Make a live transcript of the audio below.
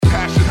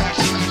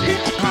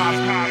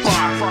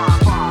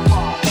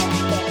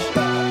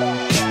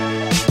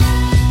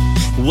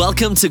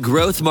Welcome to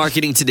Growth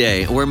Marketing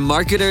Today, where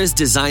marketers,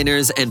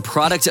 designers, and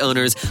product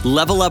owners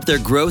level up their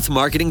growth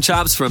marketing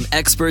chops from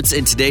experts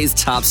in today's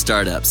top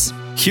startups.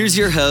 Here's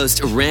your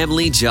host,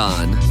 Ramlee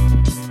John.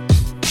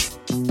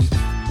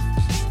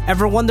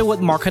 Ever wonder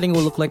what marketing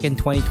will look like in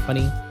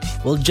 2020?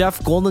 Well, Jeff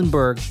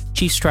Goldenberg,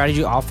 Chief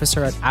Strategy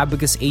Officer at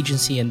Abacus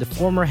Agency and the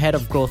former head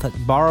of growth at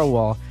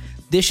Borrowell,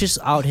 dishes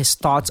out his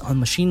thoughts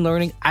on machine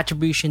learning,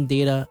 attribution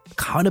data,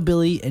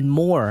 accountability, and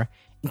more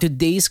in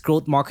today's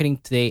Growth Marketing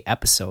Today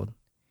episode.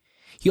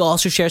 He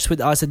also shares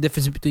with us the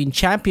difference between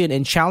champion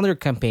and challenger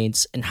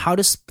campaigns and how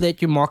to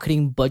split your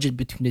marketing budget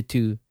between the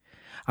two.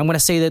 I'm going to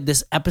say that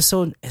this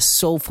episode is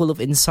so full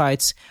of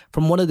insights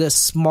from one of the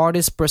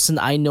smartest person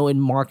I know in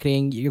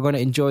marketing. You're going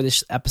to enjoy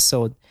this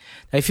episode.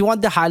 Now, if you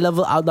want the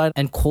high-level outline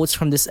and quotes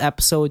from this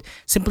episode,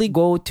 simply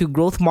go to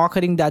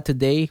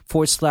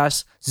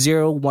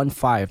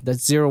growthmarketing.today/015.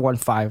 That's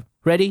 015.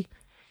 Ready?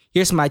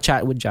 Here's my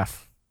chat with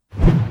Jeff.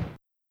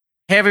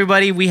 Hey,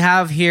 everybody. We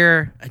have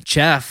here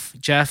Jeff.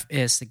 Jeff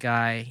is the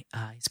guy.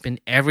 He's been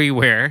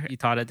everywhere. He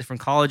taught at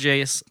different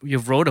colleges.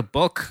 You've wrote a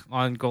book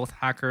on growth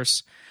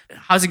hackers.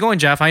 How's it going,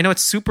 Jeff? I know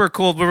it's super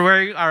cold. We're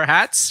wearing our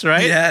hats,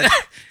 right? Yeah.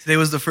 Today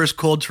was the first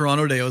cold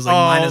Toronto day. It was like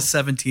minus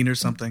 17 or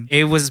something.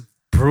 It was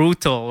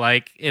brutal.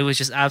 Like, it was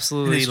just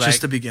absolutely and it's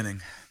just the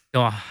beginning.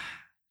 Oh,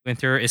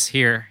 winter is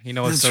here. You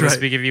know, That's so right. to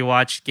speak, if you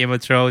watch Game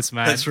of Thrones,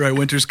 man. That's right.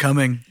 Winter's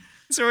coming.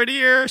 It's already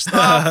here.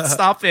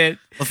 Stop it.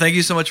 Well, thank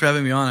you so much for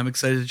having me on. I'm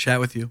excited to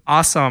chat with you.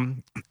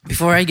 Awesome.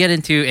 Before I get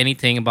into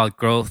anything about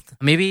growth,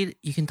 maybe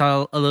you can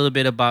talk a little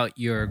bit about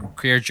your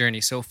career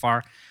journey so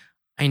far.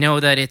 I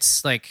know that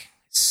it's like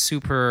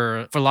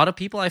super, for a lot of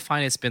people, I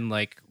find it's been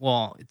like,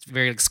 well, it's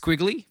very like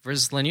squiggly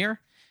versus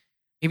linear.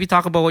 Maybe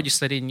talk about what you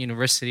studied in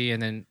university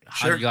and then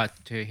how you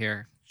got to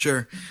here.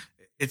 Sure.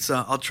 It's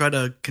I'll try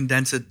to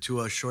condense it to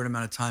a short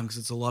amount of time because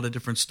it's a lot of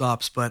different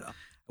stops. But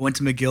I went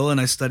to McGill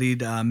and I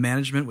studied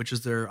management, which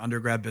is their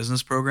undergrad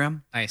business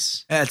program.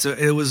 Nice. Yeah,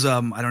 it was,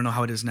 I don't know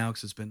how it is now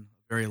because it's been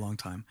a very long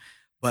time.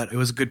 But it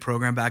was a good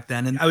program back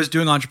then. And I was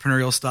doing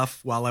entrepreneurial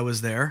stuff while I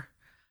was there.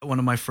 One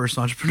of my first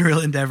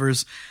entrepreneurial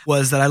endeavors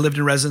was that I lived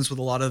in residence with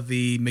a lot of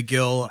the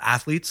McGill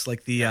athletes,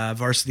 like the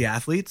varsity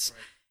athletes.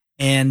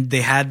 And they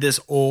had this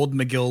old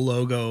McGill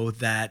logo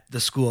that the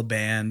school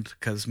banned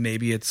because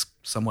maybe it's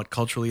somewhat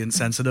culturally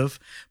insensitive.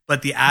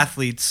 But the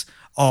athletes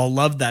all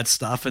loved that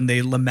stuff and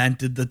they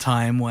lamented the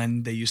time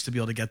when they used to be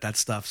able to get that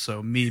stuff.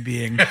 So me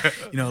being,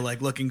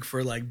 like looking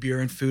for like beer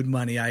and food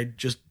money, I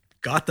just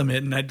got them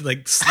it and I'd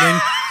like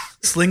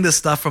sling the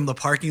stuff from the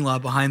parking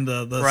lot behind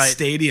the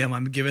stadium.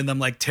 I'm giving them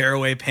like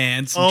tearaway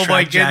pants and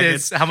my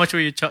jackets. goodness. How much were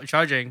you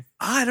charging?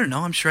 I don't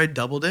know. I'm sure I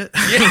doubled it.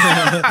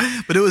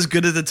 Yeah. But it was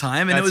good at the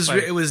time. And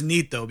it was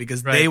neat though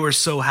because they were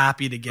so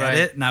happy to get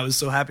it and I was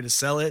so happy to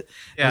sell it.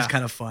 Yeah. It was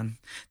kind of fun.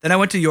 Then I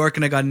went to York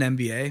and I got an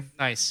MBA.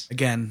 Nice.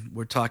 Again,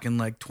 we're talking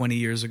like 20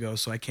 years ago,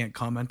 so I can't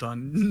comment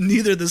on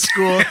neither the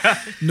school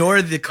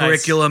nor the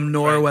curriculum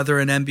nor whether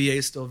an MBA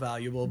is still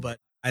valuable, but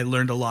I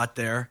learned a lot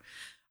there.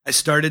 I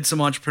started some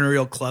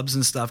entrepreneurial clubs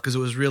and stuff because it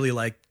was really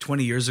like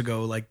 20 years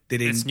ago. Like they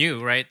didn't. It's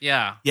new, right?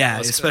 Yeah. Yeah,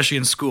 especially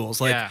in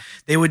schools. Like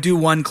they would do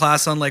one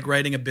class on like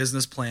writing a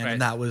business plan,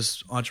 and that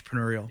was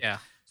entrepreneurial. Yeah.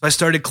 So I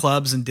started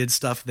clubs and did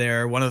stuff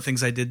there. One of the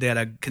things I did, they had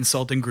a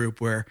consulting group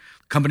where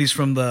companies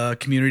from the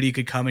community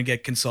could come and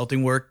get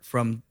consulting work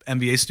from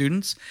MBA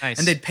students. Nice.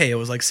 And they'd pay. It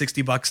was like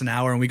 $60 an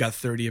hour and we got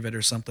 30 of it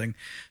or something.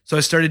 So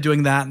I started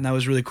doing that and that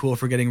was really cool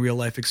for getting real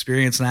life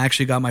experience. And I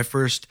actually got my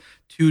first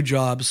 2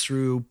 jobs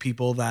through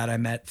people that I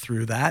met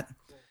through that.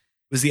 It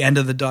was the end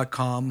of the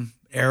 .com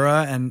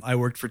era and I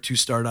worked for 2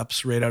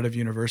 startups right out of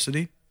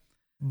university.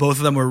 Both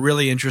of them were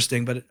really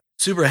interesting, but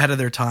super ahead of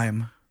their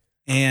time.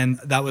 And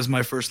that was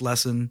my first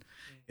lesson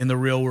in the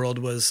real world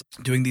was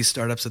doing these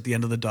startups at the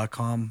end of the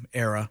 .com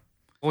era.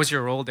 What was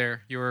your role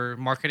there? You were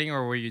marketing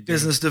or were you doing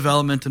business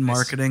development and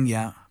marketing?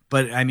 Yeah.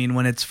 But I mean,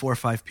 when it's 4 or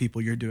 5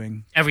 people, you're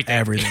doing everything.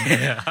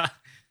 Yeah.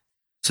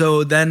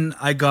 So then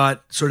I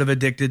got sort of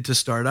addicted to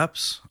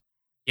startups.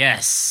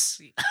 Yes.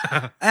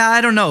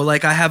 I don't know.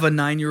 Like I have a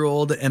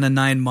 9-year-old and a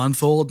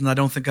 9-month-old and I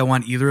don't think I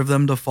want either of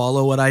them to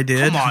follow what I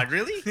did. Come on,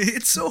 really?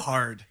 It's so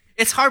hard.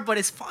 It's hard, but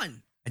it's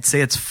fun. I'd say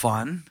it's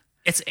fun.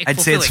 I'd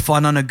say it's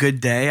fun on a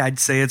good day. I'd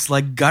say it's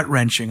like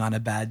gut-wrenching on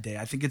a bad day.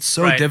 I think it's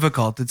so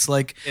difficult. It's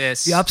like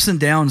the ups and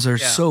downs are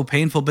so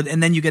painful,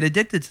 and then you get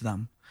addicted to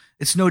them.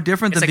 It's no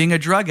different than being a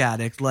drug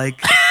addict.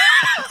 Like,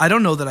 I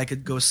don't know that I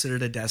could go sit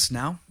at a desk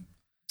now.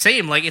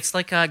 Same. Like, it's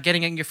like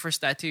getting your first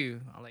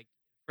tattoo. Like,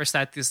 first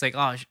tattoo is like,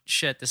 oh,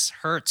 shit, this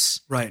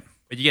hurts. Right.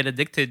 But you get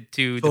addicted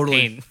to the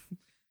pain.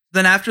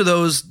 Then after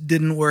those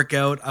didn't work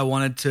out, I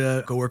wanted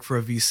to go work for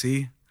a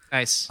VC.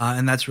 Nice.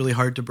 And that's really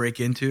hard to break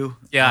into.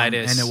 Yeah, it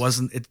is. And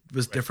it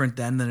was different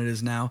then than it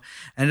is now.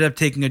 I ended up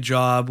taking a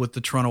job with the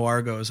Toronto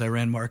Argos. I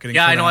ran marketing.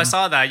 Yeah, for I know. them. I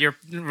saw that. You're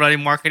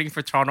running marketing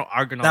for Toronto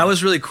Argonauts. That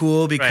was really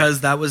cool because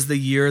that was the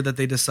year that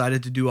they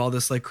decided to do all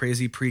this like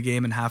crazy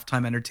pregame and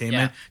halftime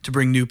entertainment to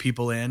bring new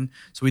people in.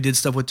 So we did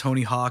stuff with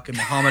Tony Hawk and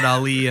Muhammad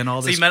Ali and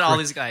all this. So you met all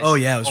these guys? Oh,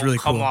 yeah. It was really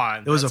cool. Come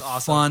on. It was a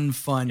awesome.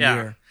 fun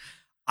year.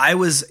 I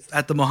was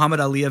at the Muhammad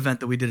Ali event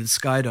that we did at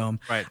Skydome.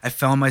 Right. I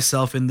found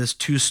myself in this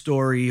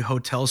 2-story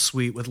hotel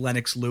suite with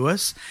Lennox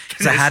Lewis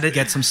because I had to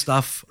get some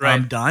stuff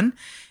done.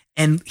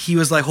 And he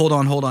was like, hold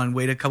on,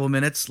 wait a couple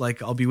minutes.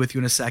 Like, I'll be with you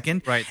in a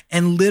second. Right.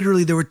 And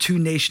literally there were 2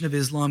 Nation of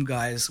Islam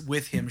guys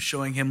with him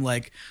showing him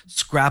like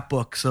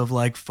scrapbooks of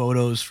like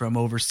photos from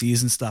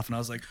overseas and stuff. And I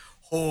was like,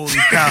 holy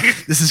cow,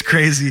 this is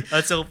crazy.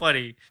 That's so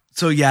funny.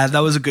 So yeah, that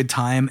was a good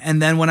time.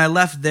 And then when I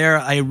left there,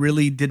 I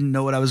really didn't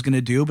know what I was going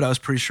to do, but I was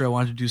pretty sure I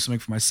wanted to do something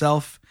for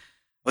myself.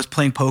 I was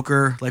playing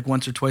poker like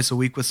once or twice a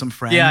week with some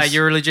friends. Yeah,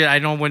 you're legit. I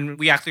know when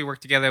we actually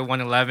worked together at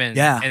 111.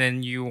 Yeah. And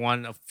then you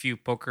won a few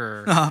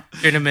poker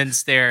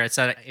tournaments there. It's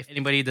if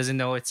anybody doesn't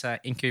know, it's an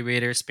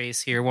incubator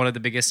space here, one of the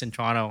biggest in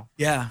Toronto.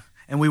 Yeah.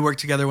 And we worked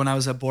together when I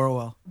was at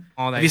Borrowell.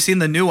 All Have you seen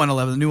the new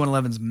 111? The new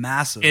 111 is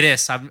massive. It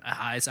is.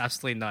 It's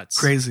absolutely nuts.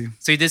 Crazy.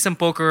 So you did some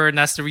poker, and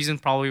that's the reason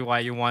probably why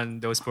you won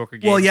those poker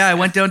games. Well, yeah, I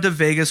went down to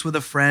Vegas with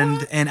a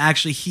friend, and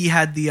actually he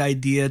had the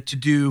idea to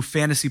do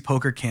fantasy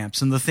poker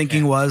camps. And the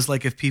thinking was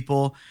like if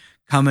people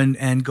come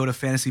and go to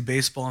fantasy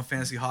baseball and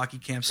fantasy hockey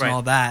camps and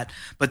all that,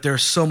 but they're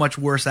so much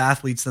worse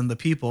athletes than the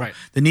people. Right.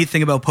 The neat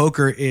thing about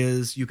poker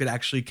is you could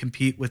actually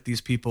compete with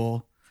these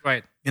people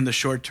in the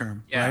short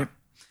term, right?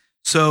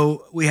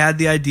 So we had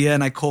the idea,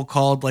 and I cold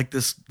called like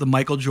the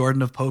Michael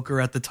Jordan of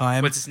poker at the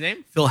time. What's his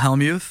name? Phil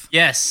Hellmuth.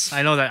 Yes,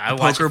 I know that. I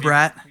watched Poker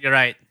Brat. You're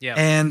right. Yeah.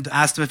 And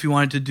asked him if he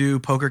wanted to do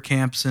poker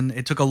camps, and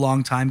it took a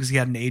long time because he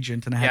had an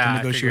agent, and I had to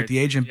negotiate with the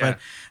agent. But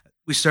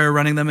we started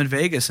running them in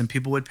Vegas, and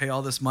people would pay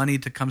all this money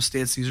to come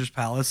stay at Caesar's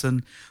Palace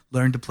and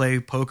learn to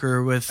play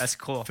poker with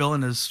Phil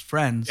and his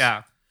friends.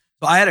 Yeah.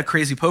 So I had a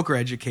crazy poker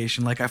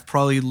education. Like I've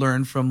probably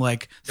learned from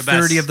like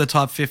 30 of the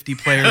top 50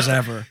 players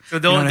ever. So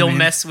don't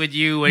mess with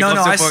you. No,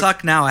 I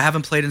suck now. I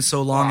haven't played in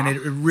so long, and it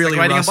really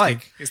riding rusted. a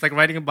bike. It's like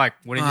riding a bike.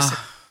 Wouldn't you say?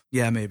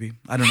 Yeah, maybe.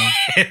 I don't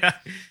know.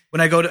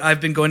 When I've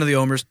been going to the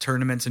Omers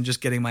tournaments and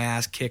just getting my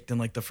ass kicked in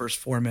like the first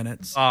 4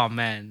 minutes. Oh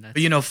man.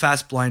 But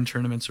fast blind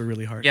tournaments are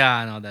really hard. Yeah,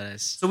 I know that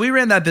is. So we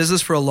ran that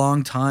business for a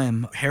long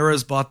time.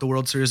 Harrah's bought the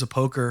World Series of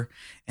Poker,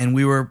 and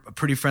we were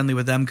pretty friendly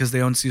with them because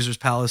they own Caesar's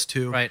Palace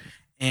too. Right.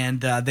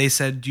 And they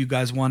said, do you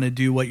guys want to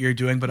do what you're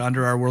doing, but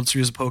under our World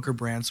Series of Poker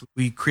brand? So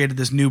we created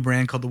this new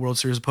brand called the World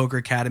Series of Poker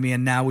Academy.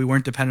 And now we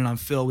weren't dependent on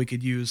Phil. We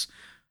could use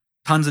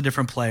tons of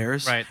different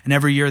players. Right. And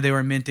every year they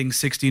were minting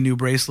 60 new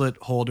bracelet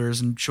holders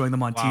and showing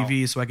them on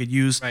TV. So I could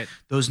use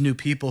those new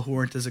people who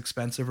weren't as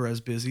expensive or as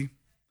busy.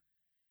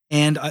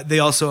 And they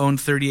also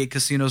owned 38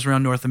 casinos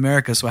around North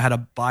America, so I had a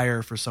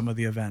buyer for some of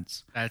the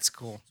events. That's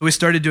cool. So we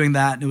started doing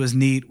that, and it was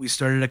neat. We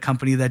started a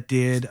company that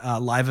did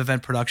live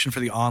event production for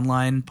the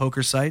online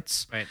poker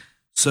sites. Right.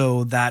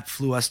 So that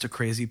flew us to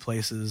crazy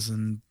places,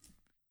 and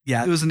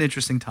yeah, it was an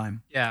interesting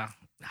time. Yeah.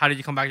 How did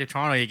you come back to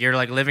Toronto? You're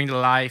like living the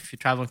life. You're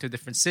traveling to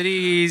different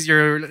cities.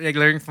 You're like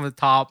learning from the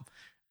top.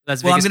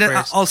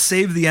 I'll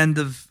save the end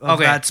of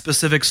that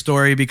specific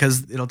story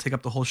because it'll take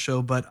up the whole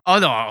show. But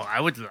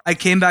I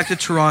came back to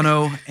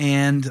Toronto,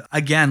 and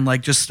again,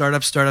 like just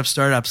startups.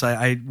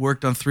 I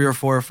worked on 3 or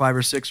 4 or 5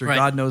 or 6 or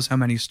God knows how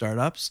many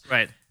startups.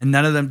 Right. And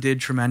none of them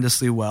did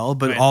tremendously well,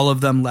 but all of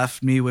them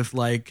left me with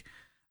like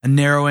a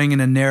narrowing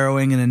and a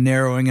narrowing and a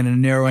narrowing and a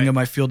narrowing of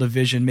my field of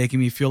vision, making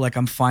me feel like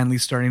I'm finally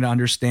starting to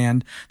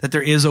understand that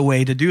there is a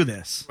way to do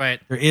this. Right.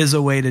 There is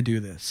a way to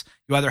do this.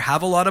 You either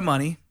have a lot of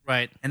money,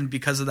 and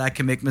because of that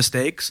can make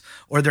mistakes,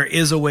 or there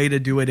is a way to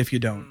do it if you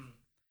don't.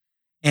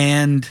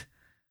 And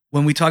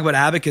when we talk about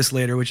Abacus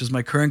later, which is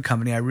my current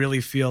company, I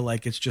really feel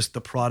like it's just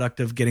the product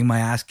of getting my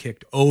ass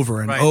kicked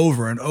over and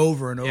over and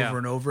over and over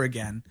and over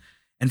again,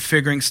 and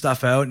figuring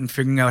stuff out and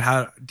figuring out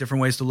how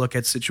different ways to look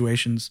at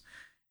situations.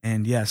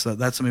 And so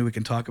that's something we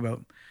can talk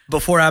about.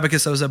 Before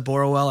Abacus, I was at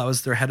Borrowell. I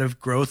was their head of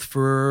growth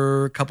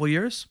for a couple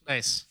years.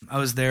 Nice. I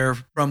was there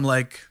from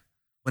like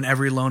when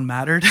every loan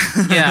mattered.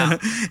 Yeah.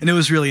 And it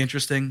was really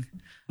interesting.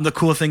 The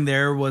cool thing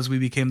there was we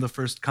became the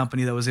first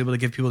company that was able to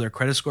give people their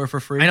credit score for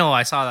free. I know.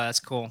 I saw that.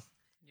 That's cool.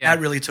 Yeah.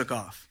 That really took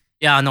off.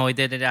 Yeah, no, it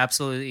did. It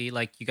absolutely,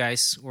 like you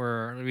guys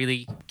were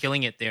really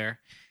killing it there.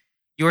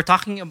 You were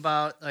talking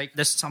about like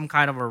there's some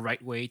kind of a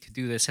right way to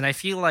do this. And I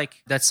feel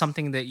like that's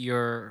something that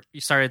you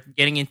started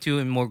getting into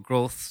in more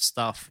growth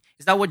stuff.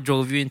 Is that what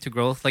drove you into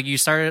growth? Like you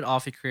started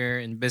off your career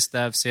in biz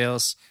dev,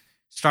 sales,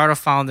 startup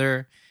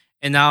founder,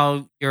 and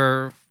now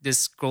you're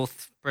this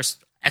growth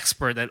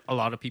expert that a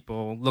lot of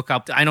people look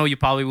up to. I know you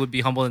probably would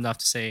be humble enough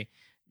to say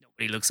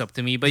nobody looks up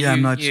to me, but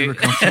I'm not super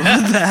comfortable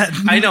with that.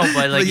 I know,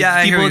 but like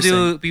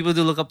but people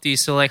do look up to you.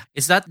 So like,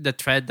 is that the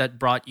thread that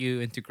brought you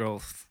into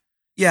growth?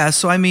 Yeah,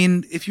 so I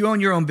mean, if you own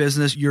your own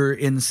business, you're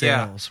in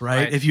sales,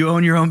 right? If you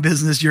own your own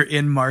business, you're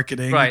in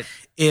marketing. Right.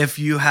 If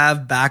you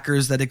have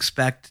backers that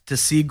expect to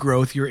see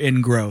growth, you're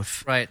in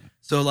growth. Right.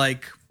 So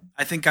like,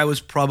 I think I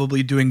was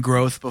probably doing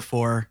growth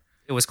before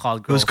it was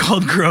called growth. It was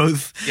called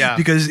growth. Yeah.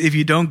 Because if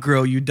you don't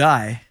grow, you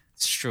die.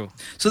 It's true.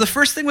 So the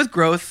first thing with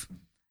growth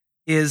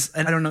is,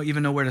 and I don't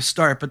even know where to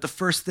start, but the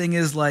first thing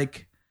is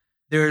like,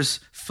 there's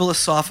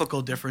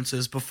philosophical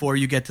differences before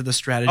you get to the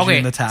strategy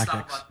and the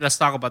tactics. Let's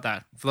talk about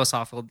that.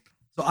 Philosophical.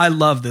 So I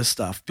love this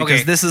stuff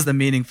because this is the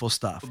meaningful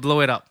stuff. Blow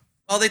it up.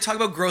 Oh, they talk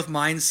about growth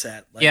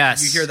mindset. Like,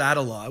 yes. You hear that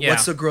a lot. Yeah.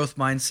 What's the growth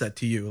mindset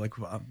to you? Like,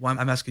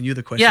 I'm asking you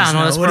the question. Yeah,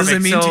 no, that's what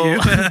perfect. does it mean to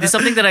you? It's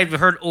something that I've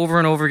heard over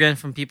and over again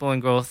from people in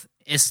growth.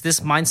 Is this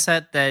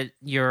mindset that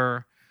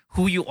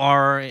who you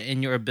are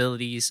and your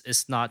abilities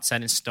is not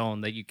set in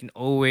stone, that you can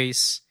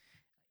always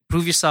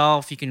prove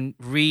yourself, you can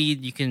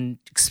read, you can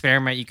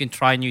experiment, you can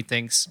try new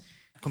things,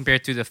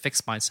 compared to the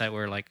fixed mindset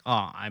where like,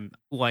 oh, I'm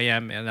who I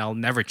am and I'll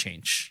never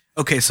change.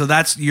 Okay, so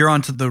you're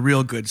onto the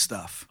real good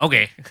stuff.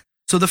 Okay.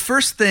 So the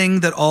first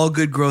thing that all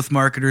good growth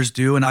marketers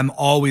do, and I'm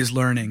always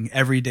learning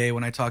every day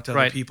when I talk to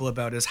other people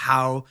about, is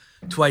how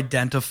to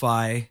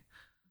identify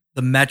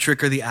the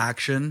metric or the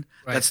action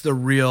that's the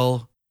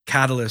real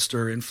catalyst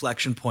or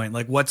inflection point.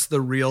 Like, what's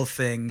the real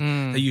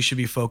thing that you should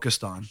be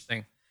focused on?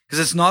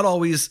 Because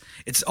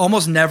it's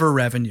almost never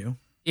revenue.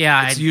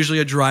 Yeah. It's usually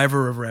a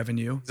driver of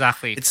revenue.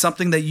 Exactly. It's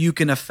something that you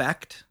can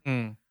affect.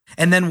 And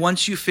then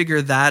once you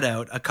figure that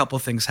out, a couple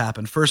things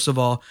happen. First of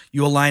all,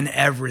 you align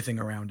everything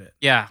around it.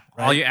 Yeah.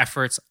 Right? All your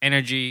efforts,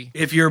 energy.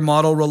 If your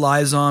model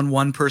relies on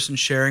one person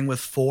sharing with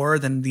 4,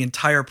 then the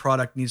entire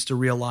product needs to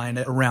realign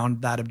it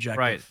around that objective.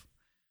 Right.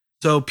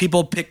 So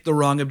people pick the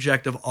wrong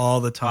objective all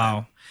the time.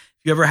 Wow.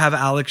 If you ever have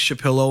Alex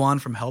Shapillo on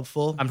from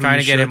Helpful, I'm trying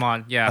to get him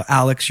on. Yeah.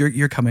 Alex,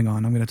 you're coming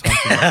on. I'm going to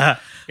talk to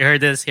you. You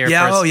heard this here first.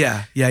 Oh,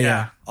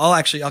 yeah.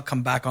 I'll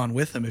come back on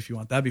with him if you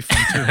want. That'd be fun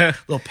too. A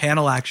little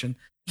panel action.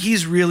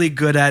 He's really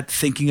good at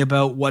thinking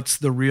about what's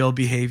the real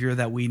behavior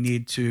that we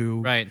need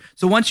to. Right.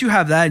 So once you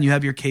have that and you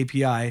have your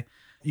KPI,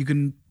 you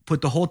can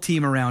put the whole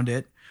team around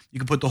it. You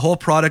can put the whole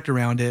product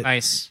around it.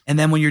 Nice. And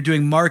then when you're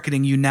doing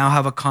marketing, you now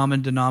have a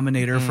common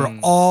denominator for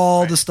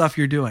all the stuff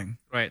you're doing.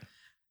 Right.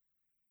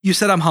 You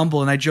said I'm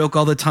humble, and I joke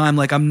all the time,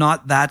 like I'm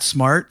not that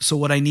smart. So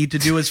what I need to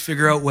do is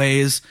figure out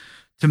ways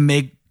to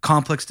make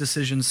complex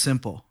decisions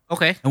simple.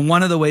 Okay. And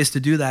one of the ways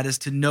to do that is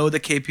to know the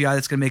KPI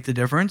that's going to make the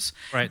difference,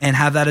 right, and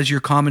have that as your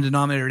common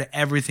denominator to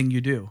everything you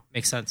do.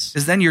 Makes sense.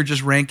 Because then you're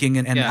just ranking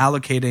and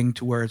allocating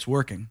to where it's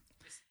working.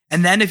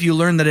 And then if you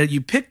learn that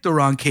you picked the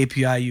wrong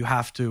KPI, you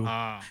have to,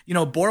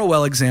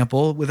 Borrowell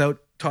example,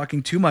 without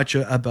talking too much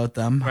about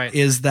them,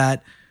 is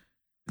that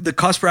the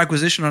cost per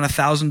acquisition on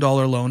 $1,000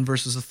 loan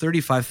versus a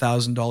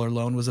 $35,000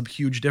 loan was a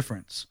huge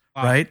difference.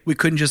 Wow. Right? We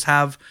couldn't just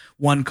have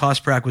one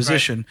cost per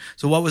acquisition. Right.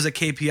 So what was a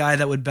KPI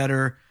that would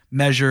better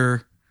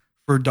measure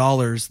for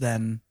dollars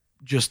than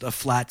just a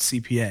flat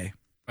CPA?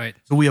 Right.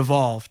 So we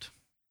evolved.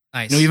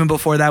 Nice. Even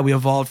before that, we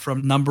evolved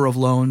from number of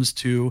loans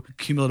to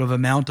cumulative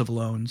amount of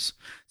loans.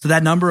 So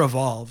that number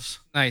evolves.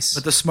 Nice.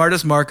 But the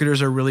smartest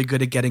marketers are really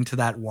good at getting to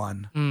that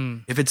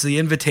one. If it's the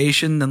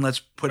invitation, then let's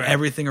put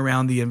everything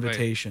around the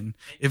invitation.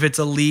 Right. If it's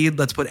a lead,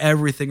 let's put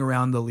everything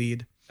around the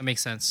lead. That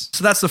makes sense.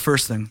 So that's the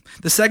first thing.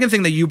 The second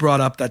thing that you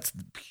brought up that's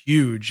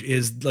huge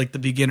is like the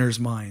beginner's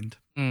mind.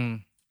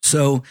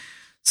 So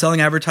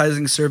selling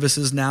advertising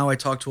services now, I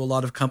talk to a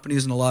lot of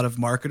companies and a lot of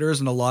marketers,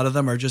 and a lot of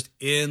them are just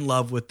in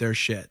love with their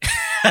shit.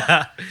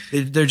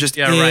 They're just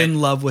in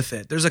love with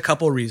it. There's a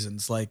couple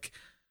reasons. Like,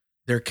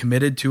 they're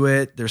committed to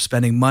it. They're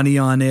spending money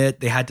on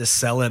it. They had to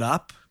sell it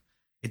up.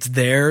 It's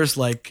theirs.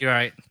 Like, you're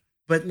right.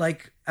 But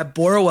like at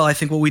Borrowell, I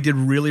think what we did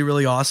really,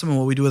 really awesome, and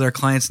what we do with our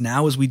clients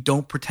now, is we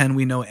don't pretend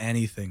we know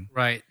anything.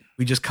 Right.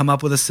 We just come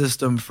up with a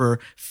system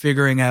for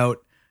figuring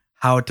out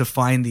how to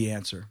find the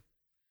answer.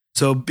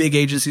 So big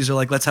agencies are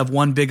like, let's have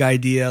one big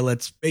idea,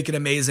 let's make it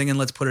amazing, and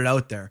let's put it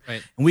out there.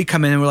 Right. And we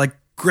come in and we're like,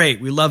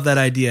 great, we love that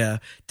idea.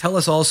 Tell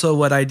us also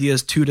what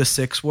ideas 2 to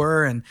 6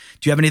 were, and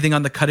do you have anything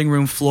on the cutting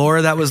room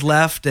floor that was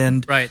left?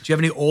 And do you have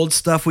any old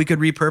stuff we could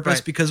repurpose?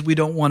 Right. Because we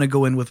don't want to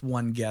go in with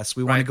one guess.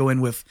 We want to go in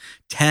with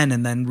 10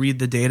 and then read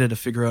the data to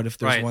figure out if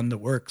there's one that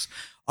works.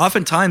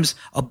 Oftentimes,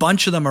 a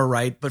bunch of them are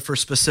right, but for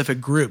specific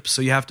groups.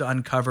 So you have to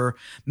uncover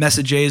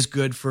message A is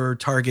good for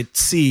target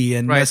C,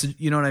 and message,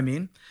 you know what I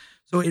mean?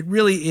 So it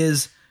really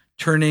is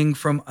turning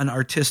from an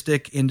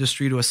artistic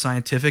industry to a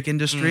scientific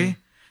industry.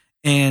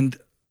 And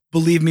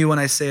believe me when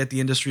I say it, the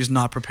industry is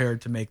not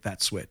prepared to make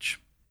that switch.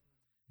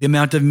 The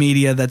amount of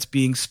media that's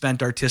being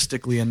spent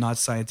artistically and not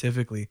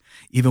scientifically,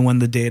 even when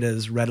the data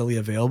is readily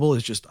available,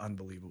 is just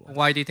unbelievable.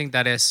 Why do you think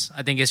that is?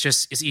 I think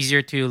it's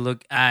easier to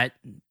look at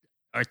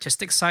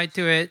artistic side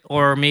to it,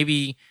 or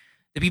maybe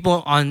the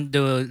people on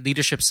the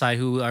leadership side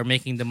who are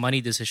making the money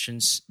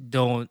decisions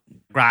don't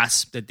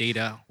grasp the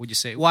data. Would you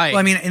say why? Well,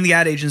 I mean, in the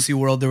ad agency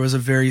world, there was a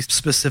very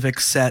specific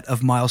set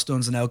of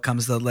milestones and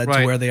outcomes that led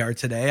to where they are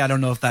today. I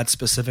don't know if that's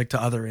specific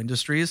to other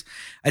industries.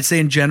 I'd say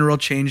in general,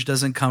 change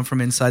doesn't come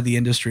from inside the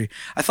industry.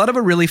 I thought of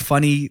a really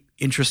funny,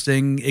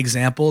 interesting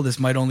example. This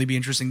might only be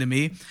interesting to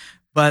me,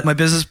 but my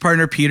business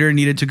partner, Peter,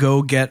 needed to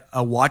go get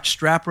a watch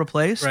strap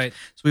replaced. Right.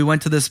 So we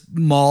went to this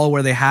mall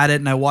where they had it,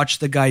 and I watched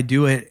the guy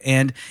do it.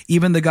 And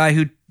even the guy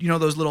who,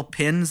 those little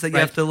pins that you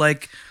have to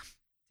like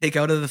take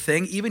out of the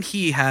thing, even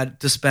he had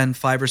to spend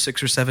 5 or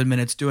 6 or 7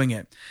 minutes doing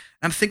it.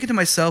 I'm thinking to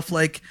myself,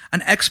 like,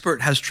 an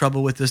expert has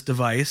trouble with this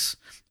device.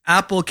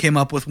 Apple came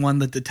up with one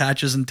that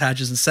detaches and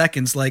attaches in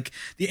seconds. Like,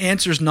 the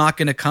answer is not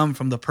going to come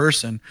from the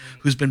person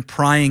who's been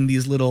prying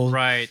these little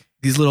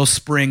these little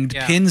springed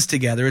Yeah. pins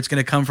together. It's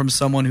going to come from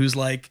someone who's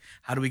like,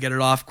 how do we get it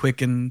off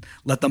quick and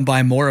let them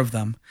buy more of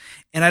them?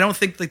 And I don't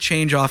think the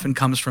change often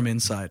comes from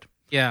inside.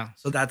 Yeah.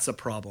 So that's a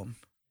problem.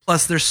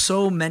 Plus, there's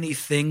so many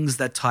things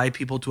that tie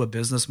people to a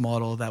business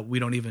model that we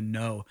don't even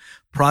know.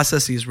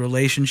 Processes,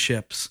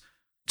 relationships,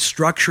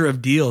 structure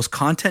of deals,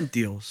 content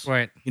deals.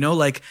 Right. You know,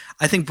 like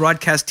I think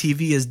broadcast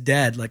TV is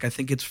dead. Like I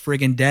think it's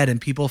friggin' dead,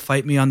 and people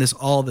fight me on this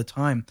all the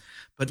time.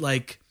 But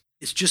like,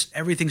 it's just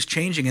everything's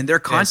changing, and their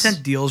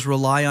content deals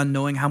rely on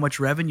knowing how much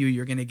revenue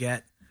you're going to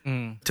get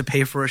to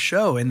pay for a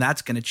show, and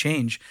that's going to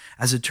change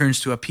as it turns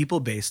to a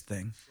people-based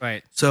thing.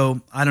 Right.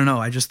 So I don't know.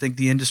 I just think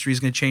the industry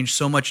is going to change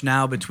so much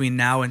now between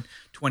now and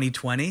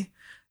 2020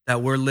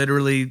 that we're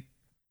literally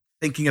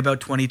thinking about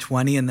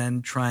 2020 and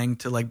then trying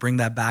to like bring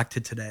that back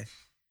to today.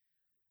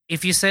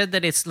 If you said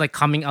that it's like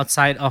coming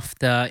outside of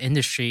the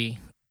industry,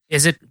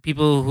 is it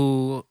people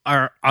who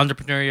are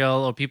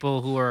entrepreneurial or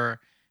people who are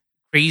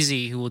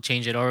crazy who will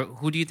change it, or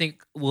who do you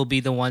think will be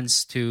the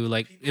ones to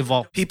like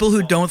evolve? People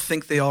who don't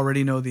think they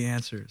already know the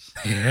answers.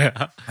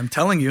 Yeah. I'm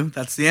telling you,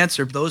 that's the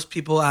answer. Those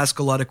people ask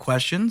a lot of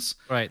questions.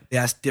 Right. They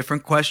ask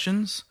different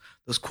questions.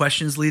 Those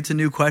questions lead to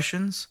new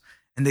questions,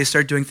 and they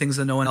start doing things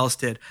that no one else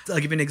did. I'll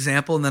give you an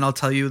example, and then I'll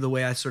tell you the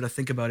way I sort of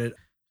think about it.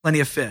 Plenty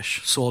of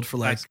Fish sold for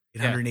like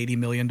 $880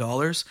 million.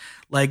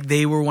 Like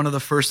they were one of the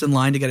first in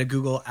line to get a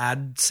Google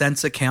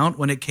AdSense account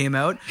when it came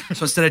out.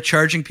 So instead of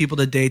charging people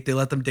to date, they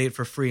let them date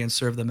for free and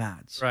serve them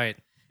ads. Right.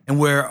 And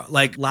where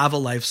like Lava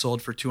Life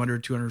sold for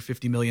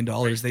 $250 million,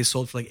 they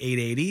sold for like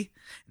 $880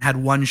 and had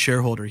one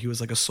shareholder. He was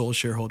like a sole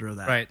shareholder of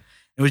that. Right.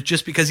 It was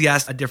just because he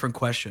asked a different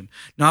question,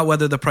 not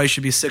whether the price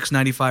should be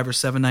 $6.95 or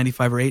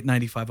 $7.95 or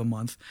 $8.95 a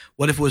month.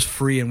 What if it was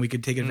free and we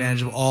could take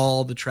advantage of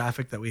all the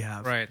traffic that we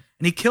have? Right.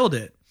 And he killed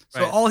it. So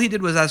Right. all he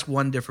did was ask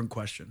one different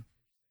question.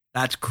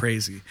 That's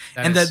crazy.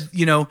 That That,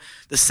 you know,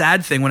 the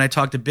sad thing when I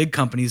talk to big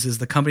companies is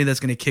the company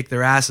that's going to kick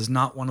their ass is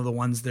not one of the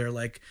ones they're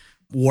like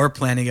war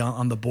planning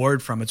on the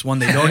board from. It's one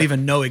they don't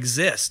even know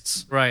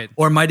exists. Right.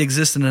 Or might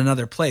exist in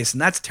another place.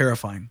 And that's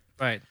terrifying.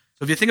 Right.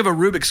 So if you think of a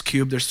Rubik's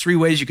Cube, there's 3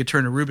 ways you could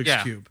turn a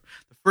Rubik's Cube.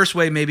 The first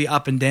way, maybe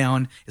up and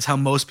down, is how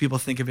most people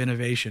think of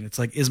innovation. It's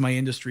like, is my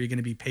industry going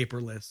to be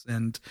paperless?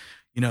 And,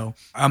 you know,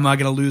 am I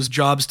going to lose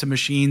jobs to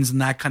machines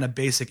and that kind of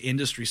basic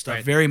industry stuff?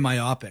 Right. Very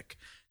myopic.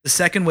 The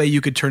second way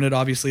you could turn it,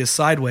 obviously, is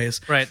sideways.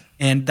 Right.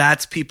 And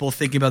that's people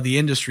thinking about the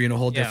industry in a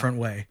whole Yeah. different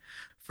way.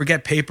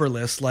 Forget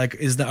paperless. Like,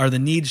 are the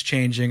needs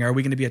changing? Are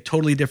we going to be a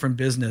totally different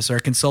business? Are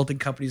consulting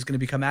companies going to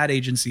become ad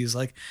agencies?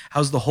 Like,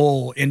 how's the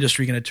whole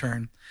industry going to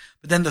turn?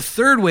 But then the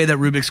third way that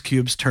Rubik's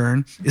Cubes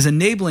turn is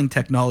enabling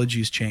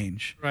technologies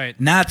change. Right.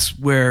 And that's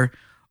where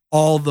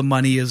all the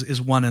money is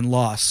won and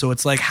lost. So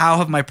it's like, how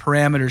have my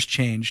parameters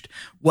changed?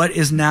 What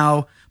is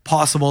now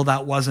possible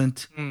that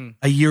wasn't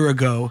a year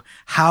ago?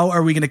 How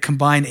are we going to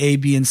combine A,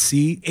 B, and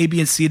C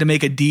to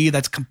make a D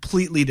that's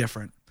completely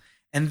different?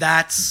 And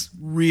that's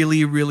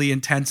really, really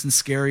intense and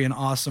scary and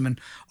awesome and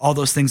all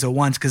those things at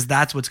once, because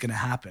that's what's going to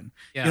happen.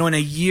 Yeah. You know, in a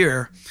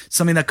year,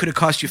 something that could have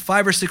cost you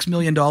 $5 or $6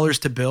 million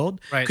to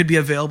build Right. could be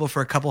available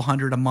for a couple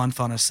hundred a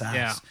month on a SaaS.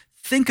 Yeah.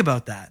 Think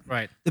about that.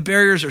 Right. The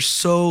barriers are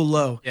so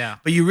low. Yeah.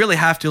 But you really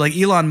have to, like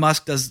Elon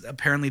Musk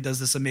apparently does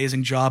this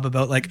amazing job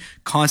about like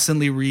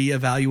constantly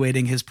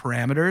reevaluating his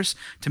parameters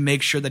to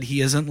make sure that he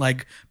isn't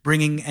like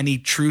bringing any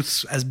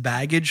truths as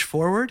baggage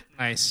forward.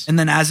 Nice. And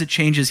then as it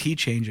changes, he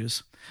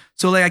changes.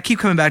 So like I keep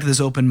coming back to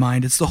this open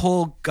mind. It's the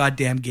whole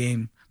goddamn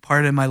game.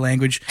 Pardon my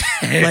language.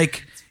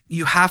 Like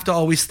you have to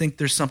always think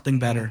there's something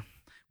better.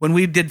 When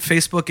we did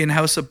Facebook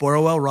in-house at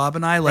Borrowell, Rob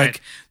and I, like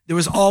Right. there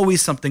was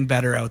always something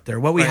better out there.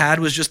 What we Right. had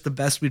was just the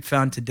best we'd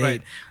found to date.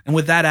 Right. And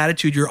with that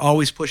attitude, you're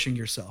always pushing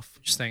yourself.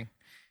 Interesting.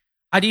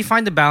 How do you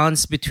find the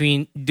balance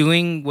between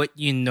doing what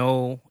you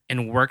know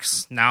and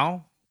works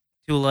now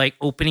to like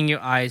opening your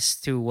eyes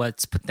to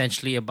what's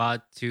potentially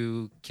about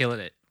to kill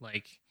it?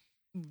 Like,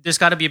 there's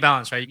got to be a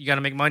balance, right? You got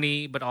to make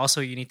money, but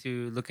also you need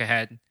to look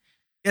ahead.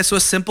 Yeah, so a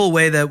simple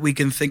way that we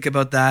can think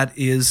about that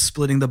is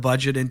splitting the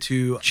budget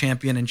into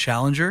champion and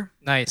challenger.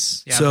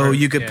 Nice. Yeah, So I've heard-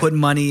 you could yeah. put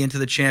money into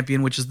the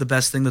champion, which is the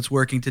best thing that's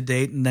working to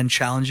date, and then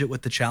challenge it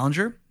with the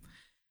challenger.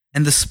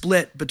 And the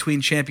split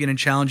between champion and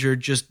challenger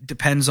just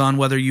depends on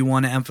whether you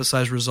want to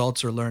emphasize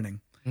results or learning.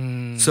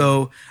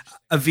 So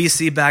a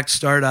VC-backed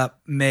startup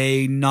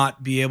may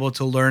not be able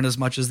to learn as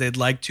much as they'd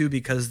like to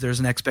because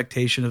there's an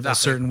expectation of a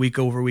certain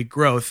week-over-week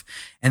growth,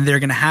 and they're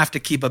going to have to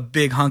keep a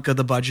big hunk of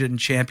the budget and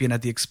champion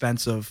at the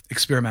expense of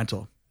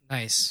experimental.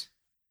 Nice.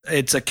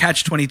 It's a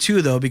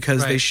catch-22 though,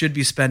 because they Right. should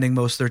be spending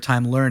most of their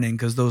time learning,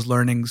 because those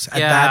learnings at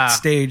Yeah, that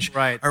stage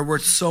right. are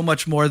worth so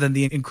much more than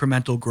the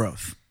incremental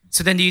growth.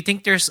 So then do you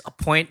think there's a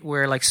point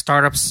where like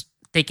startups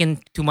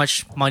taking too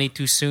much money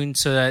too soon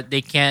so that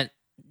they can't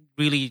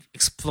really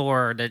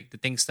explore the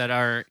things that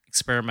are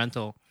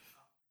experimental?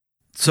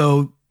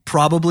 So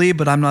probably,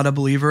 but I'm not a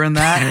believer in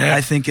that.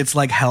 I think it's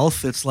like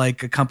health. It's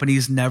like a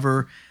company's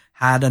never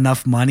had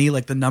enough money.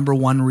 Like the number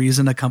one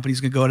reason a company's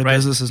going to go out of Right.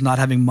 business is not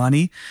having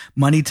money.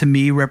 Money to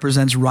me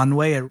represents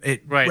runway.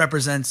 It Right.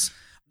 represents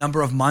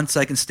number of months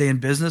I can stay in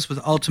business, which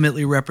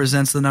ultimately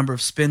represents the number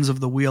of spins of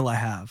the wheel I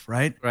have,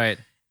 right? Right.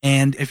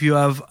 And if you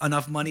have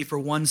enough money for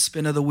one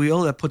spin of the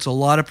wheel, that puts a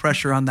lot of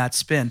pressure on that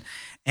spin.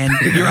 And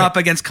you're up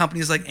against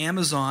companies like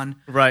Amazon,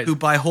 Right. who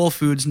buy Whole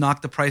Foods,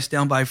 knock the price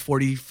down by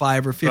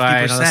 45 or 50%,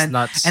 Right, no, that's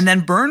nuts. and then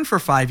burn for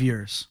 5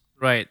 years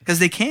Right. because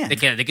they can. They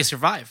can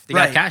survive. They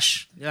Right. got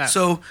cash. Yeah.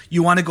 So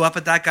you want to go up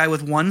at that guy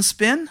with one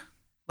spin?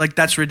 Like,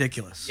 that's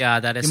ridiculous. yeah,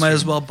 that is You might true.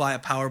 as well buy a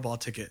Powerball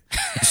ticket.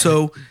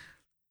 So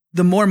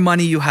the more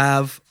money you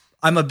have,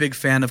 I'm a big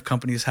fan of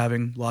companies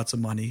having lots of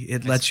money.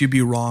 It lets you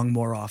be wrong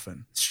more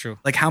often. It's true.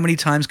 Like, how many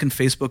times can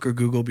Facebook or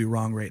Google be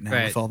wrong right now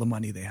Right. with all the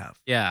money they have?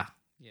 Yeah.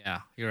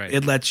 Yeah, you're right.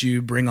 It lets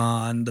you bring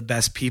on the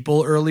best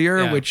people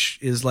earlier, Yeah. which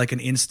is like an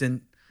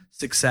instant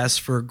success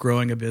for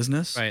growing a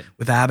business. Right.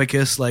 With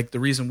Abacus, like, the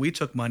reason we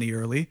took money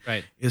early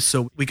Right. is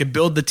so we could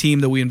build the team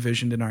that we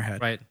envisioned in our head.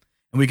 Right.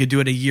 And we could do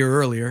it a year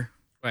earlier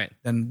Right.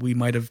 than we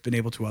might have been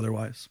able to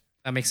otherwise.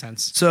 That makes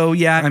sense. So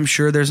yeah, I'm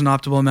sure there's an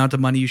optimal amount of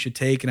money you should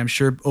take, and I'm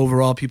sure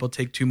overall people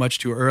take too much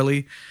too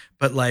early.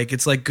 But like,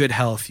 it's like good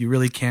health. You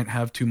really can't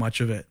have too much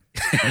of it.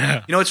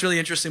 You know what's really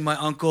interesting? My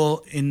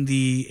uncle in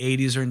the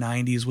 80s or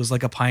 90s was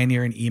like a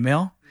pioneer in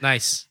email.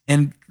 Nice.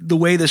 And the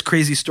way this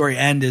crazy story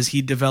ends is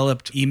he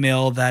developed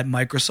email that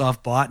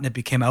Microsoft bought, and it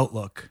became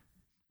Outlook,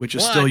 which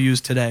is What? still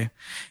used today.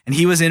 And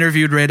he was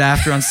interviewed right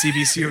after on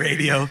CBC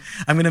Radio.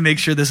 I'm going to make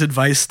sure this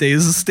advice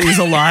stays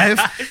alive.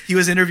 He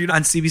was interviewed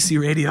on CBC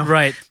Radio.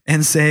 Right.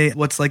 And say,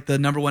 what's like the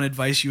number one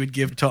advice you would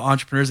give to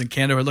entrepreneurs in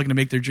Canada who are looking to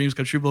make their dreams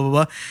come true, blah, blah,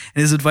 blah.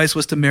 And his advice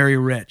was to marry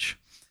rich.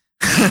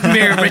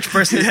 Marry a rich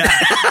person.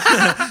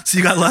 So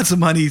you got lots of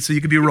money, so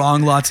you could be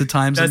wrong lots of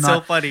times. That's and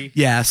not, so funny.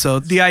 Yeah. So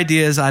the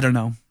idea is, I don't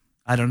know.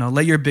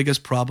 Let your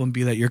biggest problem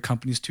be that your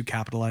company's too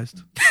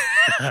capitalized.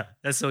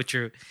 That's so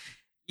true.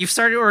 You've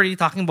started already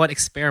talking about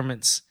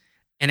experiments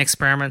and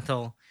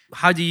experimental.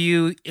 How do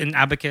you, in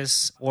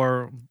Abacus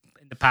or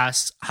in the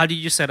past, how do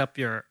you set up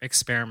your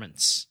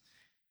experiments?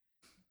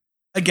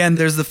 Again,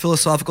 there's the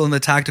philosophical and the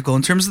tactical.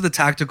 In terms of the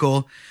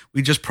tactical,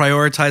 we just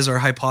prioritize our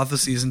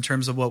hypotheses in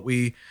terms of what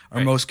we are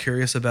Right. most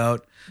curious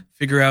about,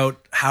 figure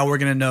out how we're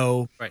going to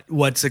know Right.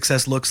 what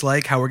success looks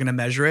like, how we're going to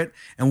measure it,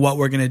 and what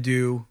we're going to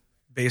do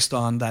based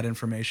on that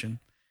information.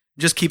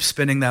 Just keep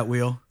spinning that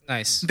wheel.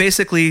 Nice.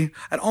 Basically,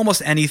 at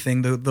almost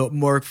anything, the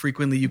more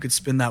frequently you could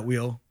spin that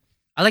wheel.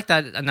 I like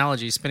that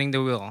analogy. Spinning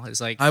the wheel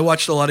is like, I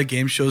watched a lot of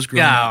game shows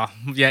growing up.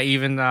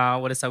 even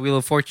what is that? Wheel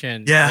of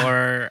Fortune. Yeah.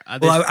 Or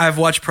other Well, I've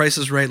watched Price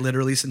is Right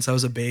literally since I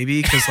was a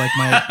baby because like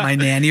my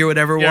nanny or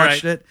whatever Yeah,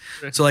 watched right.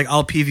 it. So like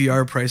I'll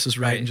PVR Price is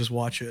Right, Right. and just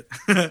watch it.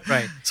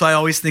 Right. So I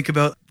always think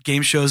about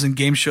game shows, and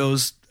game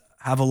shows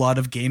have a lot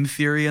of game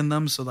theory in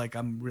them. So like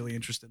I'm really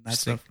interested in that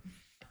stuff.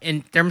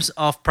 In terms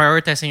of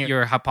prioritizing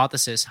your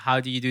hypothesis,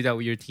 how do you do that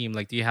with your team?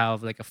 Like, do you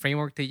have like a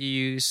framework that you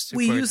use?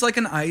 We use like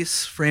an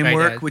ICE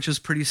framework, Right. which is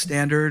pretty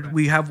standard.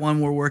 We have one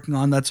we're working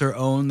on that's our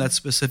own, that's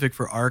specific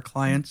for our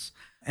clients.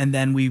 And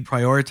then we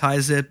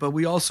prioritize it, but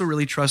we also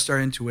really trust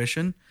our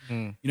intuition.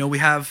 You know, we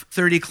have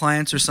 30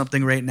 clients or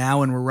something right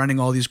now, and we're running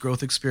all these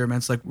growth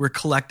experiments. Like, we're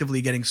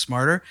collectively getting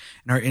smarter,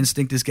 and our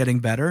instinct is getting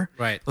better.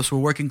 Right. Plus, we're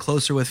working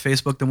closer with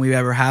Facebook than we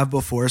ever have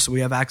before, so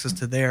we have access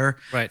to their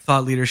Right.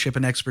 thought leadership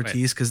and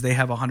expertise because they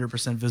have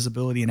 100%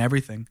 visibility in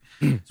everything.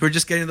 So we're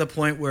just getting to the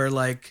point where,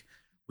 like,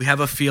 we have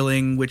a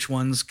feeling which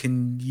ones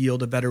can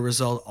yield a better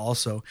result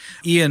also.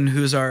 Ian,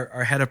 who's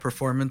our head of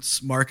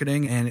performance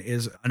marketing and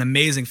is an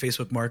amazing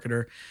Facebook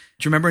marketer.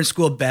 Do you remember in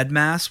school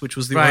BEDMAS, which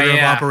was the Right, order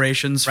yeah. of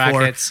operations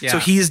Brackets, for... yeah. So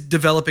he's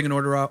developing an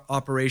order of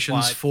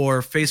operations What?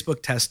 for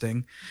Facebook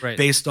testing Right.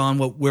 based on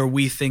where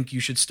we think you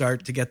should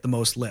start to get the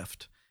most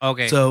lift.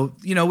 Okay. So,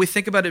 you know, we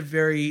think about it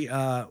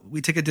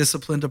we take a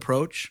disciplined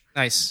approach.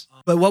 Nice.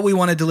 But what we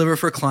want to deliver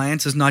for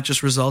clients is not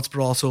just results, but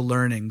also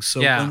learning.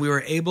 So Yeah. when we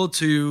were able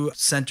to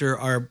center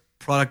our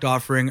product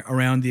offering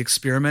around the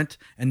experiment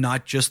and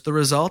not just the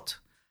result,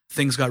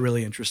 things got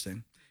really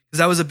interesting. Because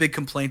that was a big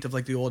complaint of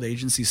like the old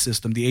agency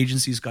system. The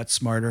agencies got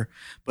smarter,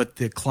 but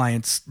the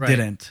clients Right.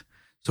 didn't.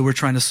 So we're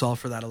trying to solve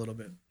for that a little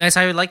bit. Nice.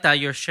 I would like that.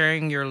 You're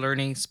sharing your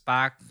learnings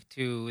back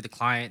to the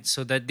client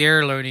so that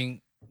they're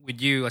learning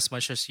with you as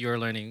much as you're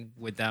learning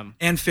with them.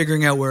 And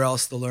figuring out where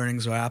else the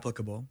learnings are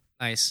applicable,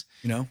 Nice.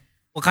 you know?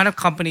 What kind of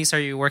companies are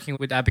you working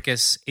with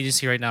Abacus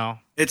agency right now?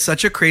 It's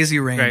such a crazy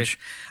range. Right.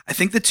 I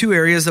think the two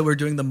areas that we're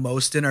doing the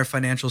most in are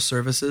financial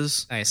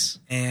services Nice.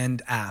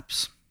 and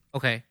apps.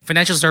 Okay.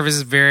 Financial services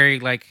is very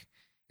like,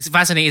 it's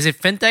fascinating. Is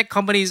it fintech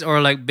companies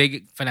or like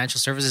big financial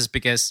services?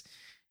 Because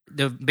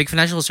the big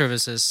financial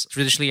services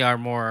traditionally are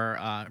more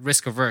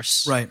risk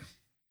averse. Right.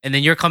 And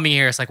then you're coming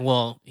here, it's like,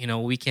 well, you know,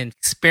 we can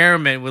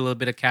experiment with a little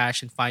bit of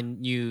cash and find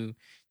new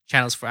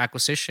channels for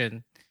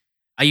acquisition.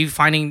 Are you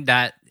finding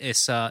that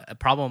is a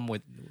problem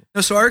with? No,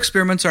 so our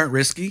experiments aren't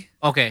risky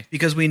Okay.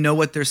 because we know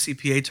what their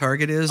CPA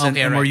target is, and,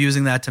 Okay, and we're right.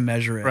 using that to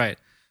measure it. Right.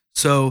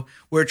 So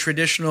where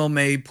traditional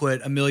may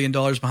put $1 million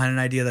behind an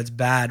idea that's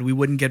bad, we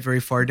wouldn't get very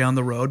far down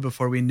the road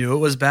before we knew it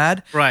was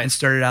bad Right. and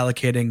started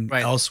allocating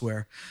Right.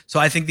 elsewhere. So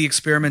I think the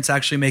experiments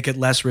actually make it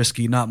less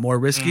risky, not more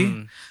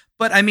risky.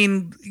 But I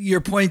mean, your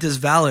point is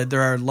valid.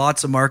 There are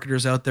lots of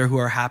marketers out there who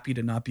are happy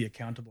to not be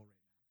accountable.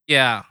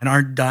 Yeah. And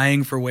aren't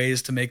dying for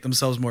ways to make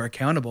themselves more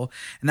accountable.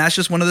 And that's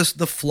just one of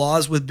the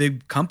flaws with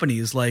big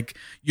companies. Like,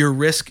 your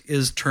risk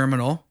is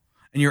terminal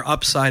and your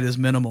upside is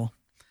minimal.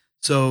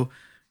 So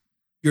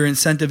your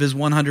incentive is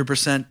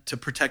 100% to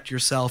protect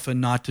yourself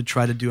and not to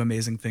try to do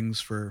amazing things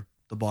for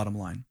the bottom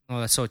line. Oh,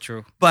 that's so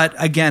true. But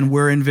again,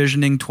 we're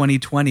envisioning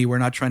 2020. We're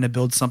not trying to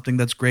build something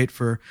that's great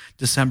for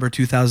December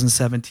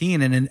 2017.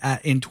 And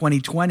in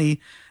 2020,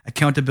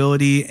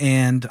 accountability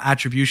and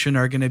attribution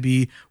are going to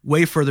be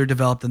way further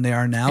developed than they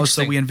are now.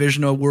 So we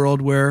envision a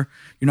world where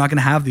you're not going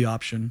to have the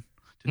option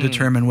to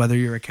determine whether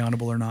you're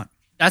accountable or not.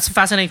 That's a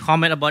fascinating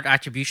comment about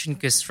attribution,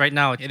 because right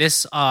now it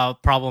is a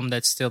problem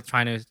that's still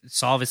trying to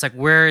solve. It's like,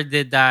 where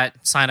did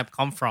that sign up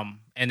come from?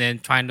 And then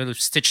trying to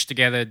stitch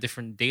together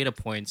different data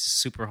points is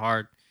super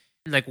hard.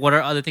 Like, what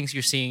are other things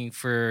you're seeing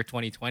for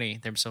 2020 in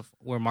terms of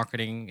where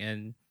marketing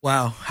and...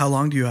 Wow, how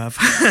long do you have?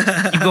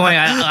 Keep going.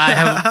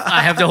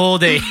 I have the whole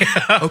day.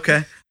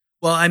 Okay.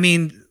 Well, I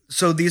mean,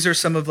 so these are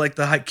some of like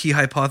the key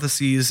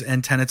hypotheses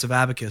and tenets of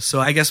Abacus. So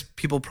I guess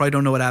people probably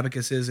don't know what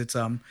Abacus is. It's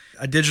a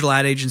digital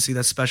ad agency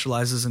that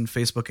specializes in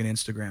Facebook and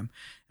Instagram.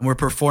 And we're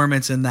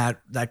performance in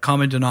that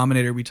common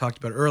denominator we talked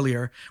about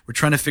earlier. We're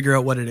trying to figure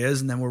out what it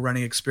is, and then we're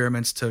running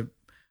experiments to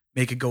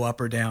make it go up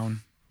or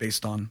down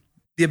based on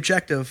the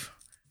objective.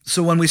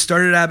 So when we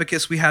started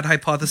Abacus, we had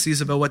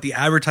hypotheses about what the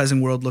advertising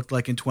world looked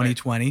like in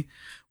 2020. Right.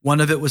 One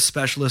of it was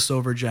specialists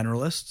over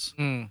generalists.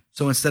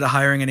 So instead of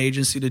hiring an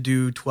agency to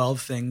do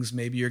 12 things,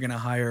 maybe you're going to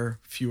hire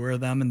fewer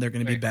of them and they're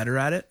going to be better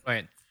at it.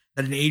 Right.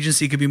 That an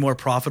agency could be more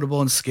profitable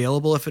and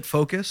scalable if it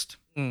focused.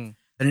 That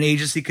an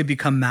agency could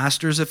become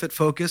masters if it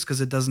focused,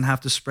 because it doesn't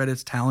have to spread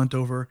its talent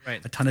over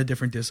a ton of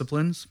different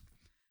disciplines.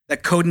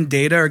 That code and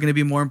data are going to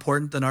be more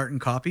important than art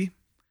and copy.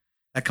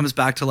 That comes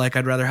back to like,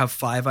 I'd rather have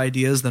 5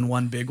 ideas than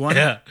one big one.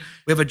 Yeah.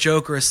 We have a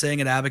joke or a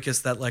saying at Abacus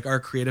that like our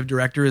creative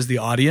director is the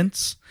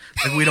audience.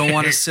 Like, we don't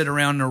want to sit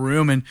around in a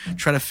room and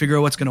try to figure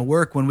out what's going to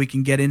work when we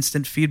can get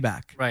instant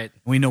feedback. Right.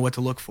 We know what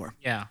to look for.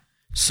 Yeah.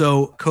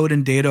 So code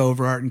and data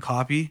over art and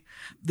copy.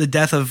 The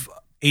death of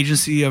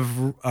agency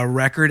of a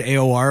record,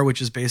 AOR,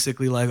 which is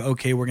basically like,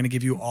 okay, we're going to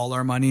give you all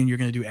our money and you're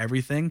going to do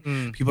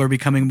everything. People are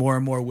becoming more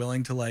and more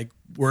willing to like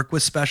work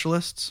with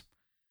specialists.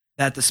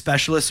 That the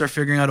specialists are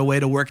figuring out a way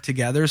to work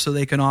together so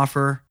they can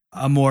offer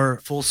a more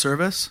full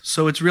service.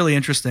 So it's really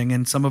interesting.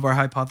 And some of our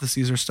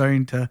hypotheses are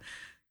starting to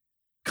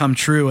come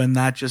true. And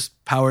that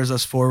just powers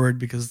us forward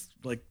because,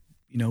 like,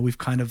 you know, we've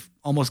kind of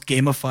almost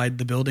gamified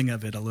the building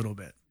of it a little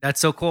bit.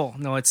 That's so cool.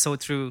 No, it's so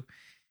true.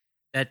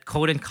 That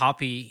code and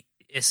copy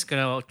is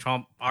going to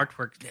trump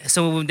artwork.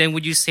 So then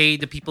would you say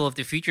the people of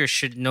the future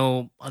should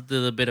know a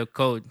little bit of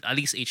code, at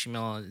least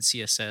HTML and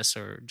CSS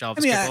or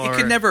JavaScript? I mean, it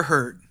could never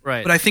hurt.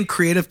 Right. But I think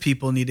creative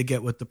people need to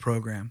get with the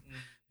program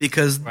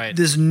because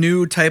this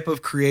new type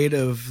of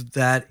creative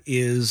that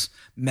is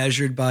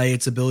measured by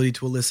its ability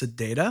to elicit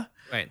data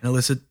and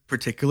elicit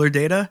particular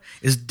data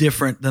is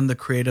different than the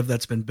creative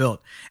that's been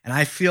built. And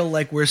I feel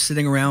like we're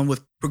sitting around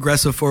with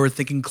progressive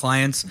forward-thinking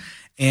clients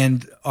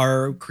and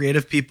our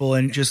creative people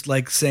and just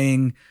like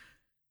saying,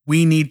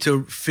 we need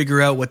to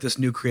figure out what this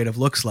new creative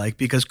looks like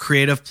because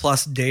creative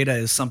plus data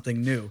is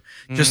something new.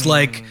 Just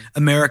like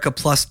America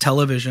plus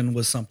television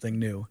was something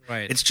new.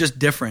 Right. It's just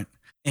different.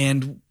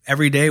 And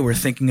every day we're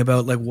thinking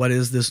about like, what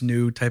is this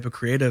new type of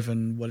creative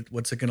and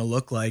what's it going to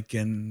look like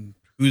and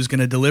who's going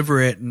to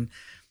deliver it. And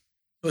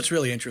so it's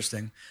really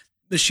interesting.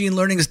 Machine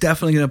learning is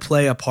definitely going to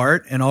play a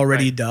part and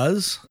already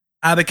does.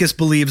 Abacus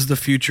believes the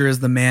future is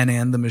the man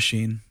and the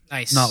machine.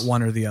 Nice. Not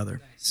one or the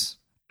other. Nice.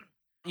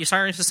 You're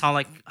starting to sound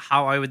like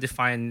how I would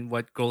define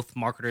what growth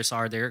marketers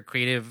are. They're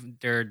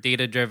creative, they're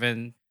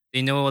data-driven,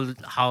 they know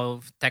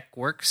how tech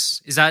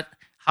works. Is that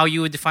how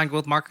you would define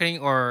growth marketing,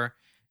 or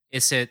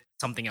is it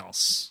something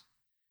else?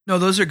 No,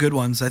 those are good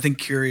ones. I think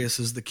curious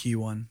is the key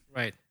one.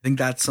 Right. I think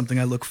that's something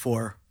I look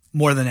for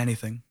more than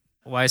anything.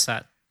 Why is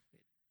that?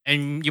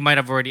 And you might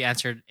have already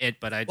answered it,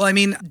 but Well, I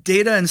mean,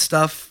 data and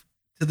stuff,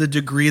 to the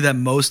degree that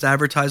most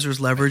advertisers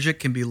leverage it,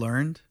 can be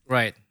learned.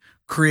 Right.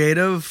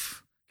 Creative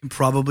can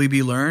probably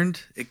be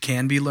learned. It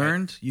can be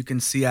learned. You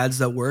can see ads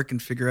that work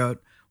and figure out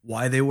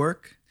why they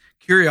work.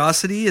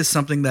 Curiosity is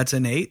something that's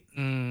innate.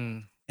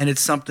 And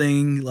it's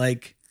something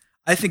like,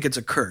 I think it's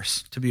a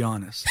curse, to be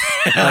honest.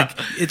 Like,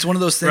 it's one of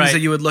those things that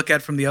you would look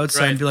at from the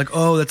outside and be like,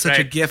 oh, that's such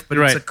a gift, but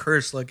it's a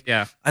curse. Like,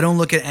 I don't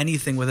look at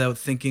anything without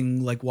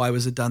thinking like, why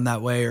was it done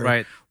that way?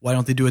 Or why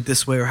don't they do it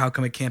this way? Or how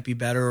come it can't be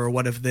better? Or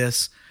what if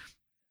this?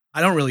 I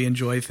don't really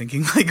enjoy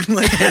thinking like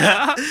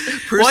that.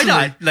 Why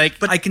not?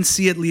 But I can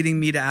see it leading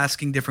me to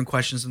asking different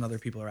questions than other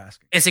people are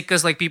asking. Is it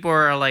because like people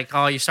are like,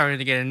 oh, you're starting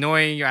to get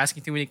annoying, you're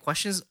asking too many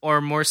questions, or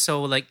more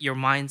so like your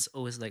mind's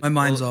always like... My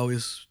mind's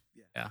always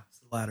it's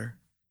the latter.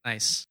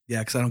 Nice. Yeah,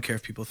 because I don't care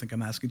if people think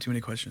I'm asking too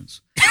many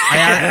questions.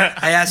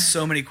 I ask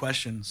so many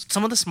questions.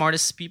 Some of the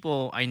smartest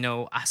people I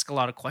know ask a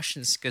lot of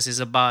questions because it's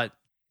about,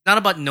 not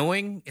about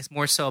knowing, it's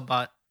more so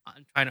about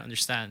trying to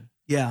understand.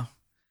 Yeah.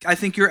 I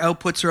think your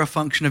outputs are a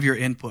function of your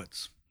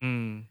inputs.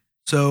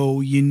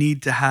 So you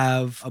need to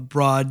have a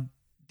broad,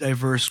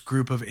 diverse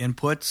group of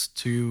inputs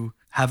to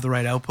have the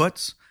right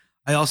outputs.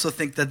 I also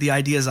think that the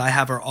ideas I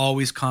have are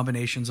always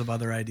combinations of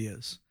other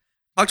ideas.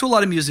 I talk to a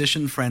lot of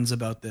musician friends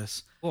about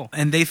this, Cool.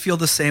 and they feel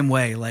the same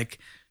way. Like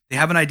they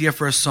have an idea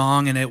for a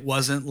song, and it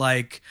wasn't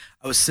like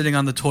I was sitting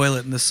on the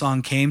toilet and the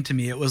song came to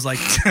me. It was like,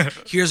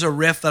 here's a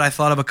riff that I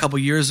thought of a couple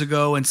years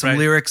ago, and some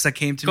lyrics that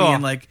came to me,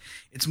 and like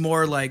it's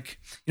more like,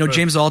 you know,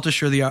 James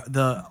Altucher,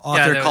 the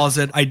author, calls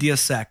it idea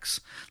sex.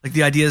 Like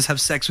the ideas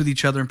have sex with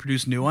each other and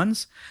produce new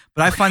ones.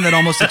 But I find that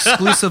almost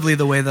exclusively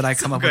the way that I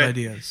come up with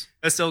ideas.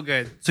 That's so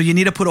good. So you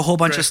need to put a whole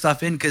bunch of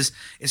stuff in, because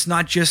it's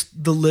not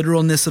just the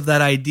literalness of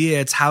that idea.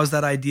 It's how's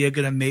that idea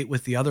going to mate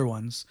with the other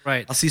ones.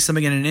 Right. I'll see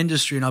something in an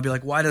industry and I'll be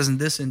like, why doesn't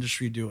this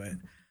industry do it?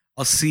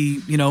 I'll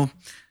see, you know,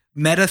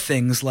 meta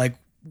things like,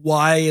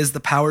 why is the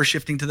power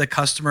shifting to the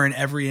customer in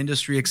every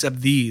industry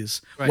except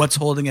these? Right. What's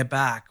holding it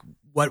back?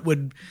 What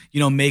would, you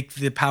know, make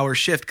the power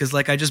shift? Because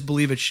like I just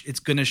believe it's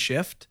going to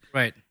shift.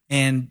 Right.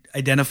 And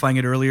identifying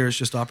it earlier is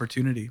just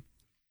opportunity.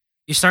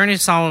 You're starting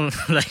to sound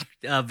like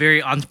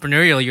very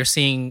entrepreneurial. You're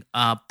seeing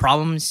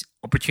problems,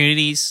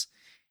 opportunities,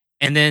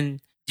 and then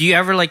do you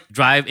ever like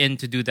drive in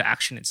to do the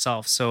action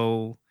itself?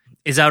 So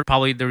is that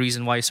probably the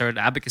reason why you started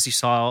Abacus? You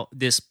saw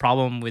this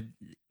problem with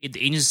in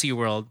the agency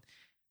world.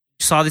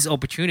 You saw this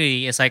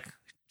opportunity. It's like,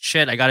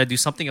 shit, I got to do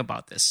something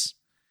about this.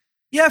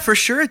 Yeah, for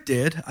sure it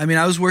did. I mean,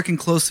 I was working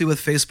closely with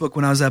Facebook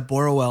when I was at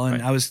Borrowell,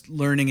 and I was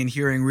learning and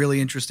hearing really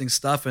interesting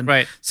stuff.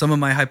 And some of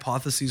my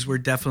hypotheses were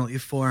definitely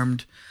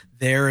formed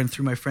there and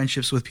through my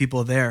friendships with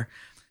people there.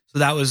 So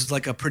that was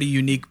like a pretty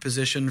unique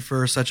position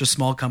for such a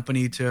small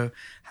company to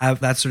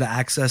have that sort of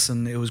access,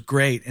 and it was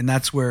great. And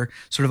that's where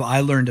sort of I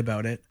learned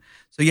about it.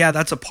 So yeah,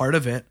 that's a part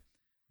of it.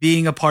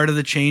 Being a part of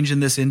the change in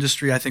this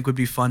industry, I think would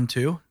be fun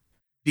too,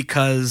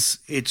 because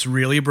it's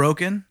really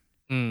broken.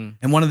 And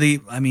one of the,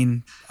 I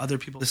mean, other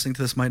people listening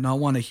to this might not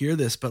want to hear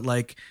this, but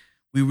like,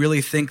 we really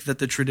think that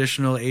the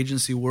traditional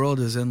agency world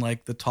is in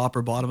like the top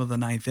or bottom of the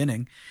ninth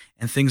inning,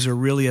 and things are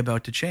really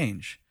about to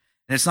change.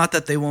 And it's not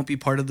that they won't be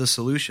part of the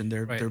solution.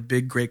 They're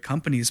big, great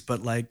companies,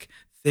 but like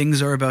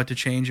things are about to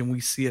change, and we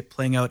see it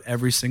playing out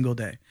every single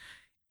day.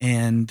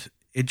 And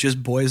it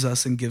just buoys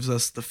us and gives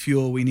us the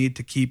fuel we need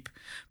to keep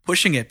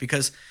pushing it,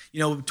 because, you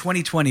know,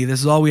 2020,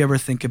 this is all we ever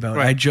think about.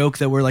 I joke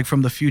that we're like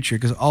from the future,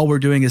 because all we're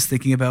doing is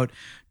thinking about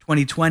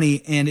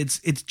 2020, and it's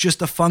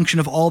just a function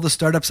of all the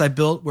startups I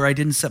built where I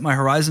didn't set my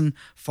horizon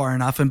far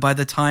enough, and by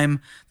the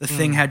time the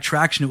thing had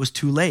traction, it was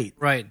too late.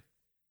 Right.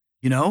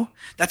 You know,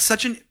 that's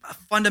such a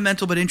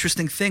fundamental but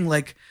interesting thing.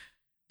 Like,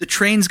 the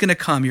train's going to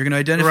come, you're going to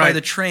identify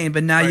the train,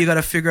 but now you got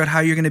to figure out how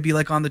you're going to be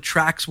like on the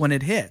tracks when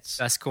it hits.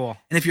 That's cool.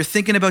 And if you're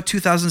thinking about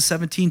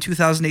 2017,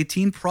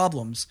 2018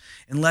 problems,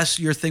 unless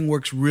your thing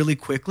works really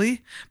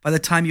quickly, by the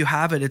time you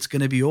have it, it's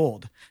going to be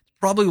old.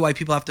 Probably why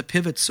people have to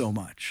pivot so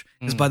much,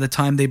 is by the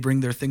time they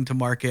bring their thing to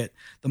market,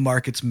 the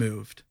market's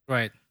moved.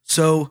 Right.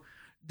 So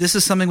this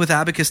is something with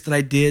Abacus that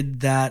I did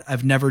that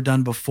I've never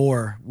done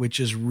before, which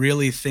is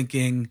really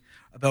thinking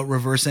about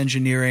reverse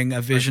engineering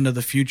a vision of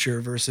the future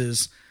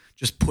versus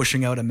just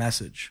pushing out a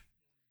message.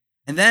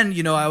 And then,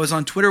 you know, I was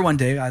on Twitter one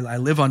day. I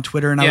live on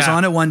Twitter, and I was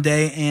on it one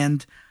day,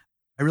 and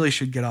I really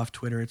should get off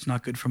Twitter. It's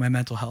not good for my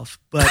mental health.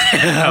 But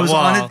I was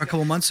on it a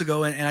couple months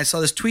ago, and I saw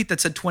this tweet that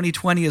said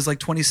 2020 is like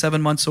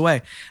 27 months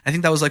away. I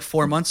think that was like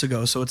 4 months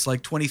ago, so it's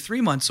like 23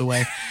 months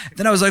away.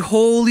 Then I was like,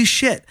 holy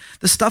shit.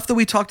 The stuff that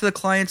we talk to the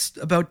clients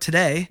about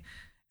today,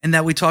 and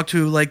that we talk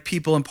to like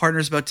people and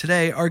partners about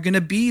today, are going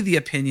to be the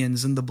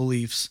opinions and the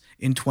beliefs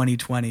in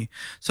 2020.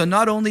 So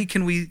not only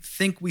can we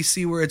think we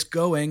see where it's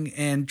going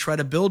and try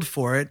to build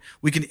for it,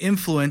 we can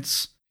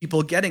influence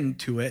people getting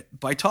to it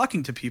by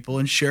talking to people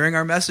and sharing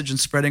our message and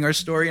spreading our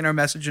story and our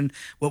message and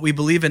what we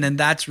believe in. And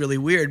that's really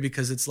weird,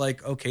 because it's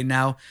like, okay,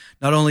 now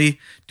not only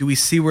do we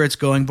see where it's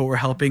going, but we're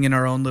helping in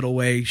our own little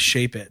way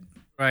shape it.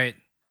 Right.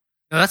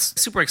 No,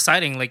 that's super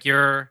exciting. Like,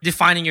 you're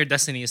defining your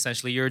destiny,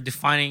 essentially. You're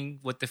defining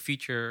what the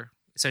future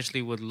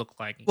essentially would look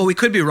like. Well, we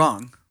could be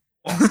wrong.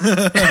 Like,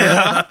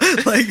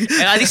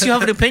 at least you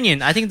have an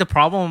opinion. I think the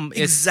problem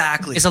is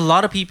a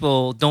lot of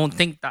people don't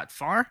think that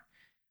far,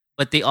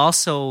 but they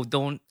also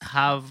don't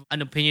have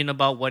an opinion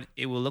about what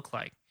it will look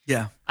like.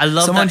 Yeah. I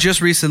love Someone just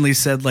recently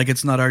said, like,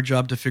 it's not our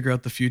job to figure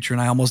out the future,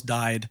 and I almost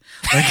died.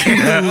 Like,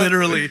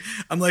 literally.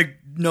 I'm like,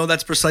 no,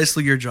 that's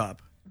precisely your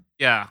job.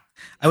 Yeah.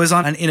 I was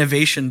on an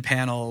innovation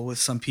panel with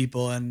some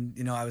people, and,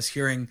 you know, I was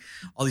hearing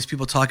all these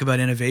people talk about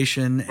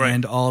innovation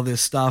and all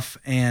this stuff,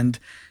 and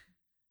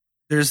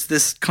there's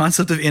this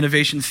concept of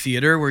innovation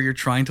theater where you're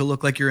trying to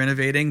look like you're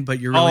innovating, but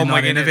you're really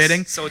not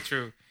innovating. So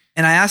true.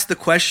 And I asked the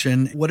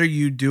question, what are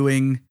you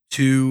doing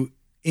to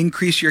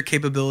increase your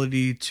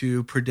capability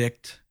to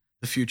predict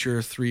the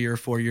future 3 or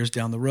 4 years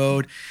down the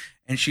road?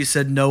 And she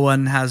said, no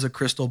one has a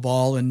crystal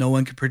ball and no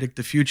one can predict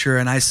the future.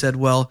 And I said,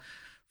 well,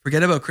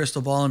 forget about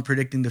crystal ball and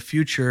predicting the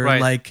future.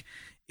 Like,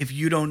 if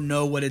you don't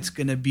know what it's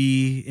going to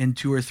be in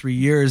 2 or 3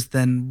 years,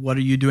 then what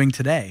are you doing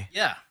today?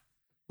 Yeah.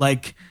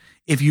 Like,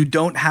 if you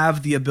don't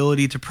have the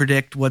ability to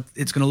predict what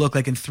it's going to look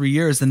like in 3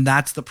 years, then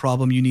that's the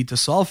problem you need to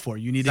solve for.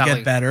 You need to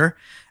get better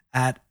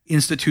at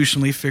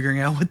institutionally figuring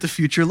out what the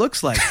future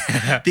looks like.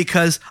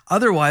 Because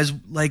otherwise,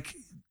 like,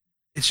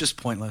 it's just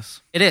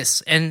pointless. It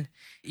is. And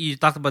you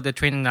talked about the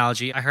train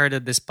analogy. I heard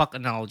of this puck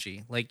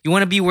analogy. Like, you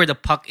want to be where the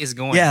puck is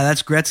going. Yeah,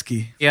 that's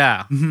Gretzky.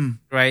 Yeah. Mm-hmm.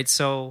 Right.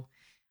 So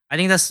I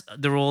think that's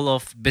the role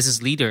of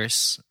business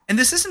leaders. And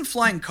this isn't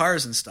flying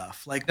cars and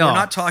stuff. Like, No. we're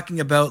not talking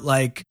about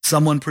like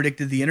someone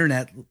predicted the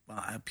internet.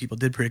 People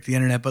did predict the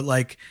internet, but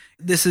like,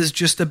 this is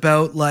just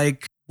about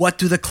like, what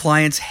do the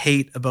clients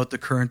hate about the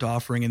current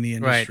offering in the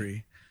industry?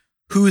 Right.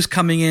 Who's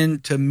coming in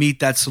to meet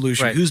that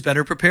solution? Right. Who's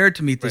better prepared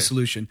to meet the Right.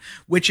 solution?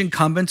 Which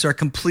incumbents are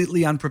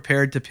completely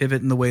unprepared to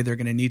pivot in the way they're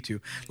going to need to?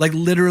 Like,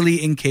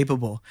 literally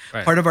incapable.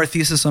 Right. Part of our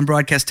thesis on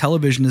broadcast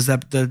television is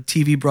that the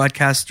TV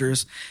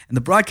broadcasters and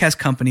the broadcast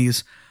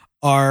companies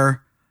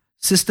are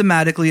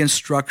systematically and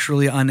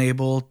structurally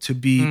unable to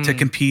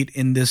compete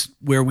in this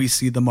where we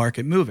see the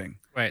market moving.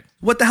 Right.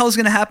 What the hell is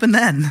going to happen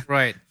then?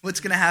 Right. What's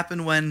going to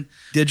happen when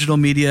digital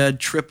media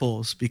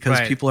triples because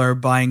Right. people are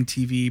buying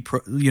TV,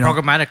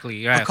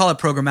 Programmatically, right. I'll call it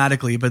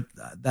programmatically, but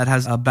that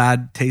has a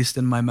bad taste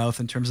in my mouth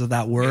in terms of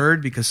that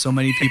word because so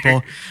many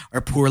people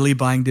are poorly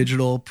buying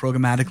digital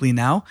programmatically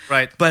now.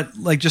 Right. But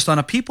like just on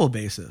a people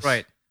basis.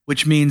 Right.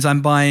 Which means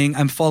I'm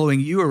following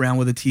you around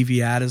with a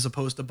TV ad as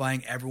opposed to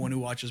buying everyone who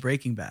watches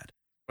Breaking Bad.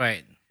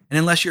 Right. And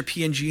unless you're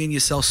P&G and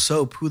you sell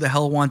soap, who the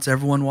hell wants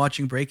everyone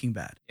watching Breaking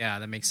Bad? Yeah,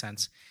 that makes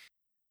sense.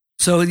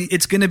 So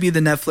it's going to be the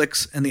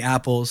Netflix and the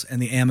Apples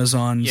and the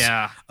Amazons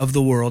of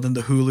the world and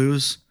the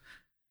Hulus.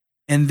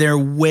 And they're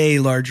way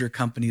larger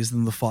companies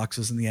than the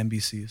Foxes and the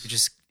NBCs. Which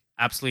is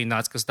absolutely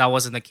nuts because that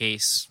wasn't the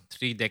case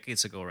 3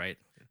 decades ago, right?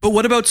 But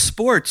what about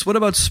sports?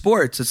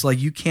 It's like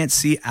you can't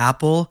see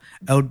Apple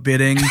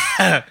outbidding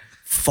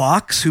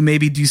Fox, who may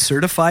be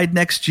decertified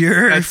next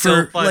year. That's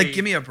so funny. Like,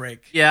 give me a break.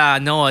 Yeah,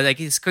 no, like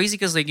it's crazy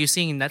because like you're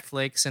seeing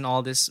Netflix and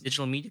all this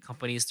digital media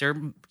companies, they're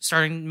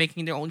starting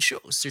making their own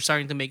shows. They're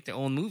starting to make their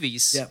own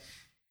movies. Yeah.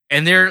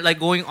 And they're like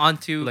going on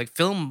to like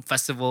film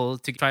festival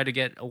to try to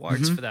get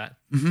awards for that.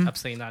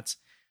 Absolutely nuts.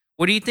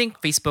 What do you think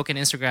Facebook and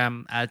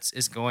Instagram ads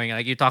is going?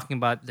 Like you're talking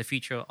about the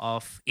future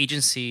of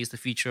agencies, the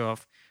future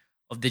of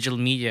digital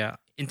media.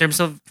 In terms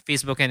of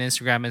Facebook and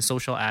Instagram and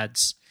social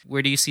ads,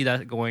 where do you see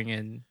that going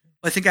in?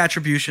 I think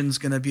attribution is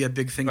going to be a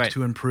big thing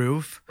to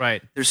improve.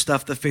 Right. There's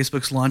stuff that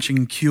Facebook's launching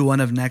in Q1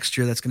 of next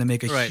year that's going to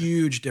make a Right.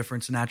 huge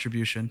difference in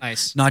attribution.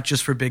 Nice. Not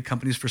just for big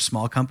companies, for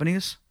small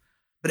companies.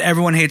 But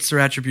everyone hates their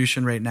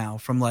attribution right now,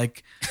 from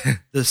like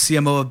the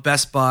CMO of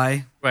Best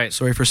Buy. Right.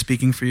 Sorry for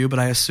speaking for you, but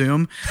I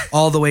assume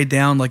all the way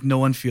down, like no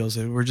one feels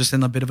it. We're just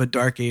in a bit of a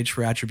dark age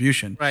for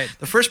attribution. Right.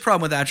 The first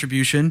problem with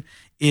attribution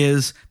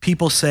is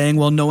people saying,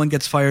 well, no one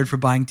gets fired for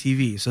buying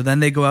TV. So then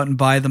they go out and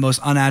buy the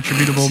most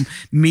unattributable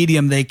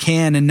medium they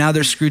can, and now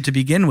they're screwed to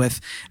begin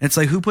with. And it's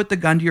like, who put the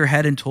gun to your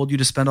head and told you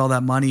to spend all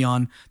that money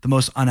on the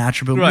most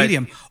unattributable Right.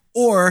 medium?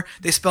 Or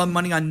they spend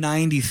money on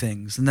 90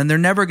 things, and then they're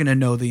never going to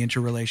know the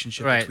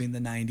interrelationship Right. between the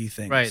 90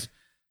 things. Right.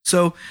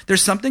 So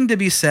there's something to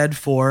be said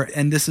for,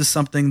 and this is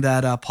something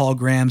that Paul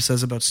Graham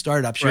says about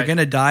startups. You're Right. going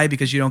to die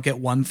because you don't get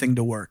one thing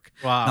to work,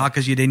 Wow. not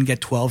because you didn't get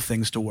 12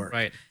 things to work.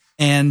 Right.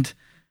 And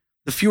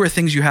the fewer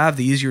things you have,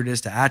 the easier it is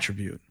to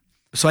attribute.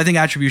 So I think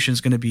attribution is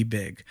going to be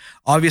big.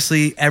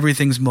 Obviously,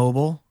 everything's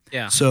mobile.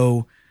 Yeah.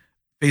 So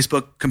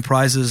Facebook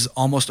comprises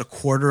almost a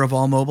quarter of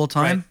all mobile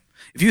time. Right.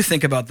 If you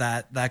think about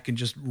that, that can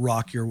just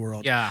rock your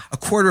world. Yeah. A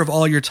quarter of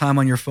all your time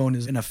on your phone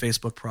is in a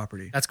Facebook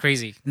property. That's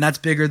crazy. And that's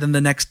bigger than the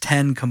next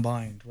 10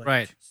 combined. Like,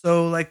 Right.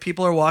 So like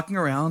people are walking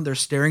around, they're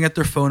staring at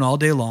their phone all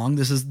day long.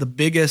 This is the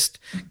biggest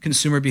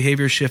consumer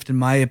behavior shift, in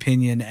my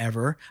opinion,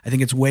 ever. I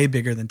think it's way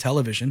bigger than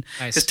television.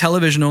 Nice. Because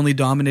television only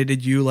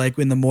dominated you like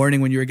in the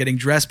morning when you were getting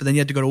dressed, but then you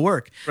had to go to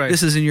work. Right.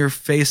 This is in your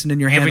face and in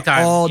your Every hand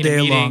time all in a day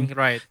meeting, long.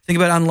 right. Think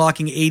about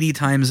unlocking 80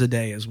 times a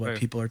day is what Right.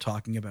 people are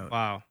talking about.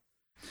 Wow.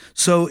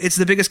 So it's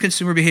the biggest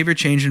consumer behavior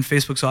change, and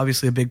Facebook's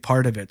obviously a big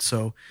part of it.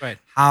 So Right.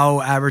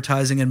 how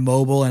advertising and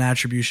mobile and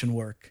attribution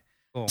work.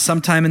 Cool.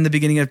 Sometime in the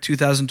beginning of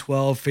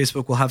 2012,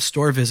 Facebook will have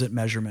store visit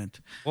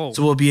measurement. Whoa.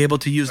 So we'll be able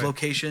to use Right.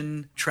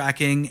 location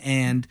tracking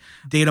and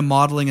data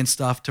modeling and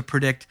stuff to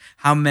predict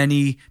how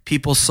many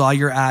people saw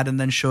your ad and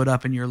then showed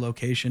up in your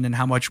location and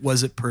how much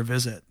was it per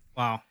visit.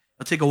 Wow.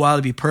 It'll take a while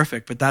to be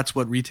perfect, but that's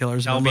what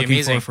retailers That have would been be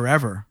looking for amazing.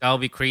 forever. That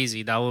would be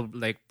crazy. That would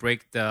like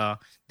break the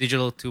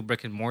digital to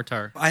brick and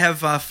mortar. I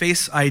have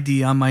Face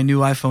ID on my new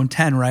iPhone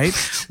 10, right?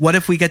 What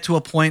if we get to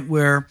a point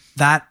where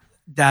that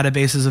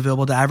database is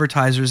available to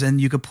advertisers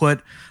and you could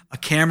put a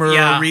camera or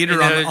a reader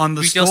in a on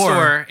the retail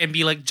store and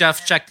be like,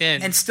 Jeff checked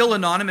in. and still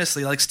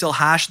anonymously, like still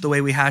hashed the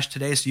way we hash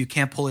today, so you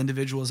can't pull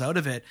individuals out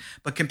of it,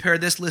 but compare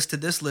this list to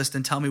this list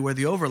and tell me where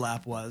the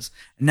overlap was.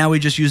 And now we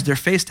just use their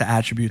face to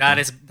attribute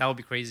them. That would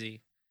be crazy.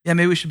 Yeah,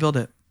 maybe we should build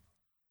it.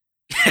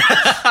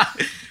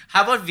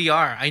 How about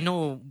VR? I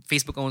know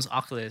Facebook owns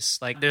Oculus.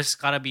 Like, there's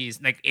gotta be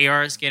like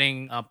AR is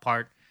getting a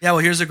part. Yeah, well,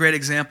 here's a great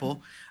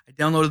example. I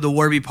downloaded the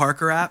Warby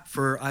Parker app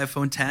for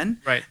iPhone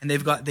 10, Right. and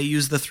they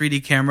use the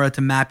 3D camera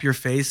to map your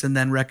face and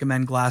then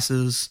recommend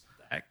glasses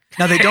Heck.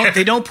 Now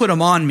they don't put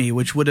them on me,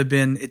 which would have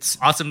been it's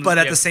awesome. But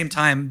at the same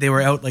time, they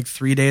were out like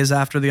 3 days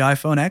after the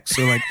iPhone X,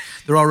 so like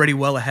they're already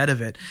well ahead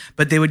of it.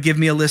 But they would give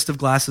me a list of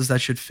glasses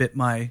that should fit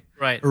my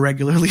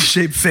irregularly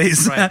shaped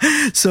face. Right.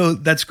 So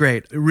that's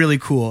great, really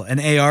cool. And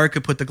AR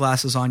could put the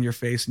glasses on your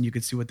face, and you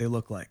could see what they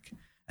look like.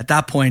 At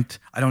that point,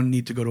 I don't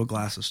need to go to a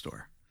glasses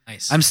store.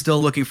 Nice. I'm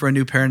still looking for a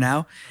new pair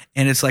now,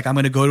 and it's like I'm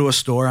going to go to a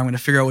store, I'm going to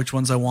figure out which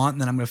ones I want,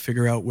 and then I'm going to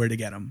figure out where to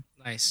get them.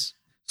 Nice.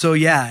 So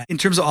yeah, in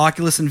terms of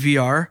Oculus and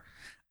VR,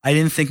 I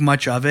didn't think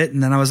much of it.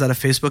 And then I was at a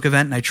Facebook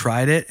event and I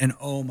tried it. And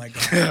oh my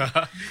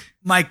God.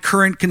 My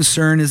current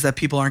concern is that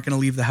people aren't going to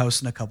leave the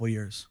house in a couple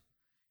years.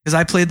 Because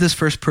I played this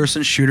first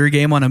person shooter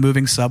game on a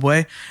moving subway.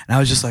 And I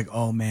was just like,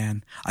 oh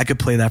man, I could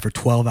play that for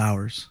 12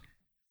 hours.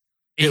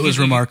 It was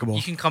remarkable.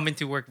 You can come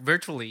into work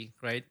virtually,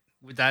 right?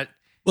 With that.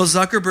 Well,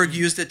 Zuckerberg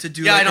used it to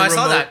do I know, I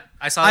saw that.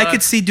 I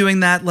could see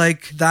doing that.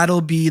 Like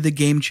that'll be the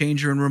game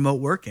changer in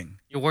remote working.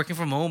 You're working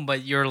from home,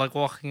 but you're like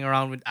walking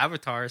around with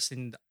avatars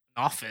in the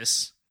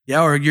office.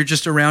 Yeah, or you're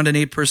just around an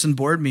 8-person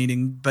board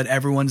meeting, but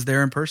everyone's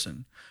there in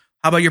person.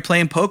 How about you're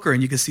playing poker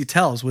and you can see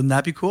tells? Wouldn't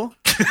that be cool?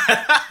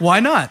 Why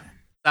not?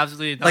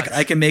 Absolutely not. Like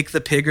I can make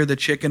the pig or the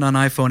chicken on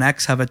iPhone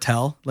X have a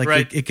tell.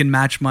 Like it can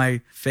match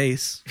my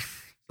face.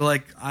 So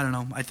like, I don't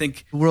know. I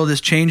think the world is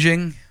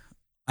changing.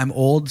 I'm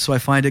old, so I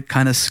find it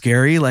kind of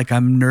scary. Like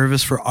I'm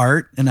nervous for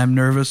art and I'm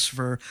nervous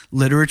for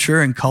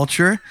literature and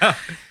culture.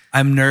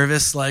 I'm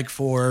nervous like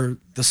for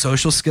the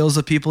social skills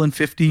of people in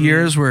 50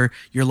 years where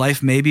your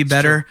life may be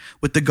better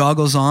with the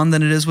goggles on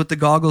than it is with the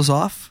goggles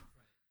off.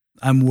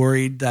 I'm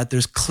worried that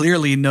there's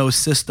clearly no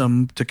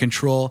system to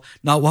control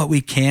not what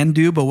we can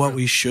do, but what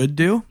we should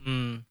do.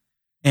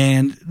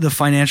 And the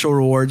financial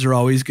rewards are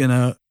always going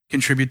to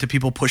contribute to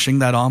people pushing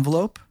that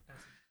envelope.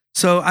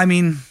 So, I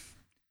mean,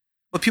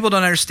 what people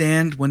don't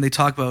understand when they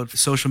talk about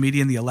social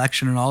media and the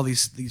election and all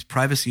these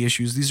privacy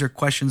issues, these are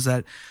questions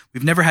that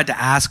we've never had to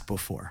ask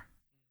before.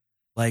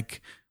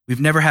 Like we've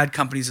never had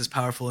companies as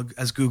powerful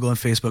as Google and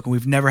Facebook, and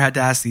we've never had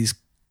to ask these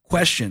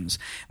questions.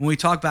 When we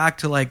talk back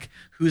to like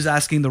who's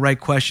asking the right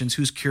questions,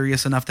 who's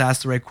curious enough to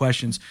ask the right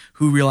questions,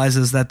 who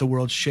realizes that the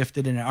world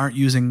shifted and aren't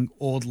using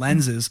old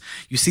lenses,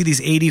 you see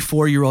these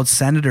 84-year-old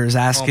senators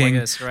asking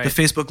the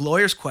Facebook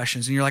lawyers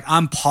questions, and you're like,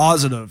 I'm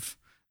positive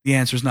the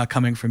answer's not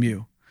coming from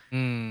you.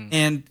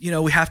 And, you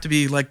know, we have to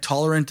be like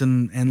tolerant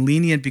and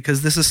lenient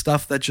because this is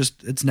stuff that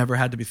just, it's never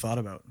had to be thought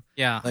about.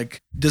 Yeah.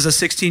 Like, does a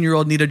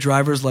 16-year-old need a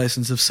driver's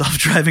license if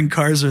self-driving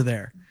cars are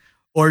there?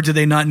 Or do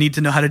they not need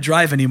to know how to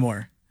drive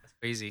anymore? That's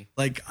crazy.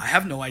 Like, I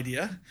have no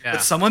idea. Yeah.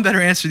 But someone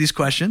better answer these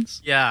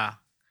questions. Yeah.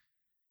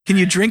 Can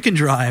you drink and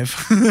drive?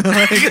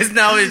 Because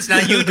now it's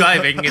not you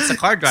driving, it's a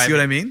car driving. See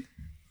what I mean?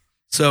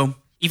 So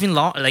even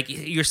law, like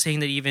you're saying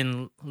that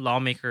even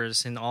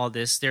lawmakers and all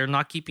this, they're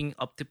not keeping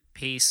up to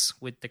pace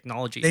with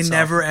technology. They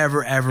never,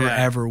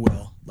 ever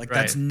will. Like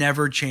that's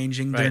never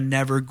changing. They're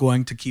never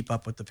going to keep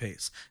up with the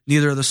pace.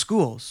 Neither are the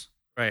schools.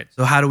 Right.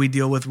 So how do we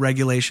deal with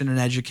regulation and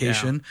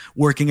education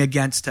working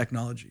against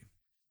technology?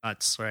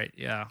 That's right.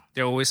 Yeah.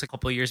 They're always a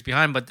couple of years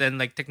behind, but then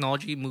like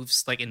technology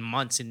moves like in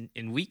months,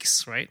 in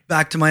weeks, right?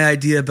 Back to my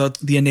idea about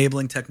the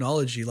enabling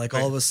technology. Like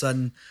all of a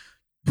sudden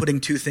putting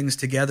two things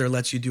together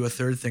lets you do a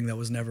third thing that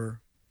was never,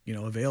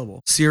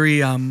 available.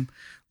 Siri,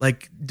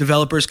 like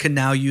developers can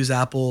now use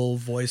Apple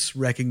voice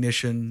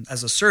recognition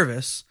as a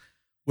service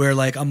where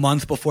like a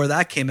month before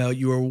that came out,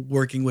 you were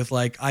working with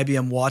like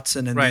IBM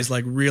Watson and these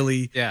like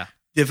really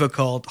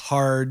difficult,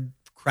 hard,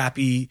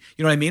 crappy,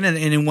 you know what I mean? And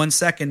in 1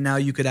 second now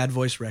you could add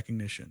voice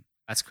recognition.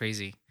 That's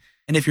crazy.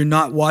 And if you're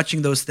not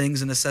watching those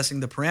things and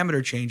assessing the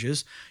parameter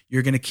changes,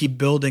 you're going to keep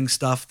building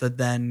stuff that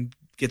then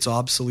gets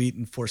obsolete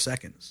in 4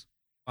 seconds.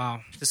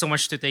 Wow, there's so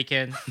much to take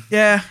in.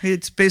 Yeah,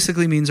 it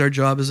basically means our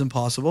job is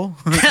impossible.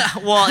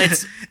 Well,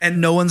 it's and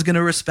no one's going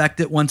to respect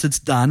it once it's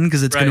done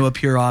because it's going to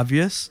appear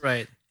obvious.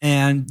 Right.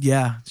 And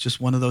yeah, it's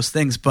just one of those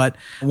things. But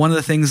one of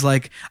the things,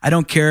 like, I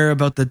don't care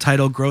about the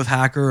title growth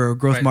hacker or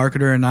growth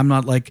marketer, and I'm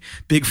not like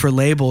big for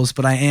labels,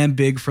 but I am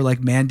big for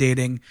like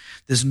mandating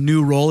this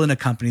new role in a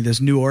company, this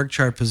new org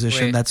chart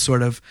position that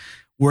sort of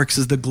works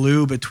as the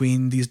glue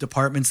between these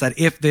departments that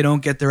if they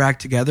don't get their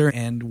act together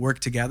and work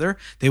together,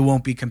 they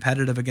won't be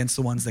competitive against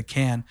the ones that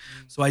can.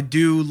 So I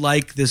do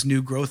like this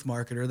new growth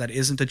marketer that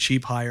isn't a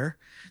cheap hire,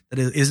 that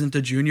isn't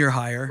a junior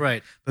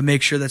hire, but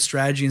make sure that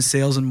strategy and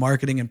sales and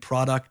marketing and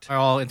product, are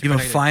all even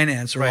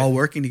finance, are all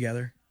working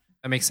together.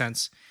 That makes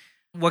sense.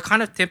 What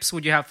kind of tips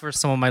would you have for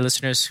some of my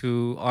listeners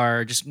who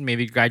are just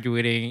maybe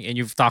graduating and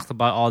you've talked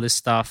about all this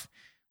stuff?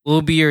 What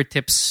will be your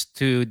tips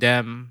to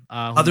them?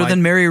 Other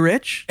than marry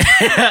rich?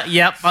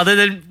 Yep, other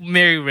than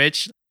marry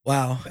rich.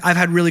 Wow. I've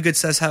had really good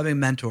success having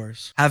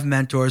mentors. Have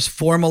mentors.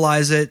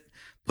 Formalize it.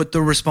 Put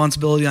the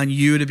responsibility on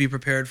you to be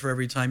prepared for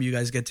every time you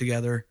guys get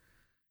together.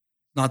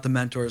 Not the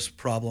mentor's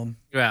problem.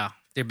 Yeah,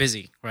 they're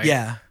busy, right?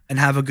 Yeah, and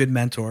have a good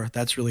mentor.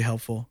 That's really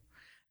helpful.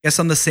 I guess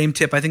on the same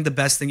tip, I think the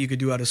best thing you could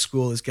do out of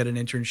school is get an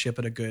internship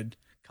at a good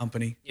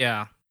company.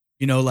 Yeah.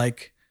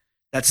 Like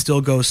that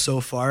still goes so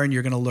far and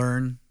you're going to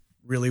learn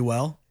really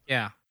well.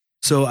 Yeah.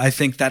 So I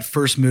think that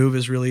first move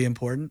is really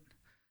important.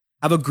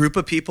 have a group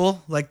of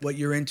people like what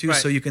you're into, Right.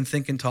 so you can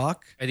think and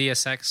talk.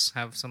 IdeaSex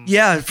have some.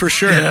 Yeah, for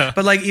sure. Yeah.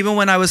 But like even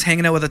when I was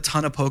hanging out with a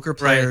ton of poker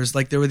players,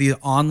 like there were the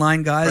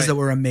online guys Right. that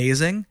were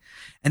amazing,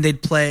 and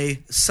they'd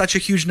play such a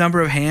huge number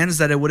of hands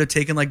that it would have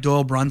taken like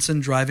Doyle Brunson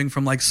driving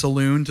from like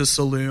saloon to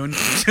saloon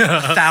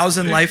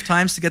 1,000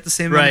 lifetimes to get the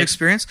same amount Right. of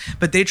experience.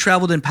 But they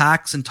traveled in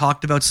packs and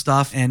talked about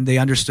stuff, and they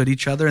understood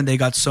each other, and they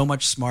got so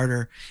much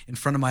smarter in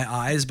front of my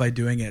eyes by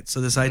doing it.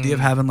 So this idea of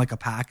having like a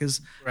pack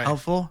is Right.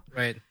 helpful.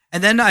 Right.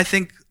 And then I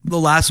think the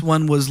last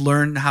one was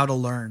learn how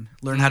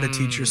to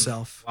teach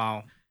yourself.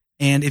 Wow.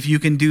 And if you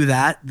can do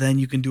that, then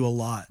you can do a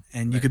lot,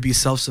 and you could be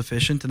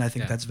self-sufficient. And I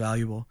think Yeah. that's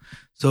valuable.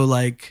 So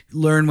like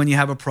learn when you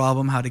have a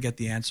problem, how to get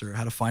the answer,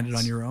 how to find it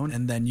on your own.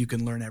 And then you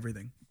can learn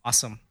everything.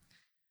 Awesome.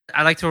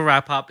 I'd like to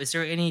wrap up. Is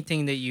there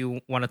anything that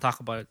you want to talk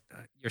about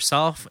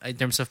yourself in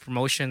terms of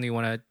promotion? Do you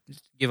want to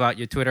give out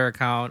your Twitter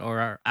account or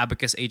our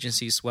Abacus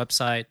Agency's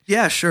website?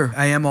 Yeah, sure.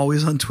 I am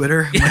always on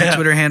Twitter. My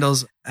Twitter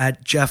handle's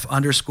at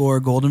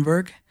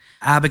Jeff_Goldenberg.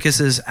 Abacus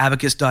is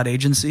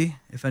abacus.agency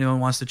if anyone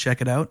wants to check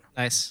it out.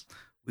 Nice.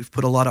 We've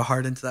put a lot of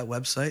heart into that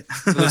website.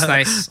 It looks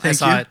nice. I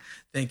saw it.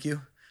 Thank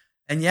you.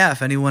 And yeah,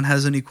 if anyone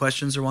has any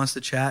questions or wants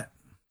to chat,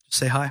 just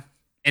say hi.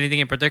 Anything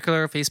in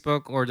particular,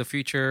 Facebook or the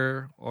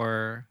future,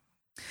 or?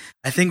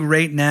 I think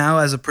right now,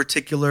 as a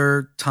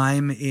particular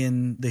time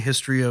in the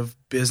history of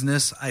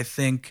business, I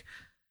think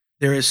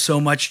there is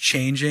so much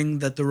changing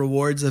that the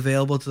rewards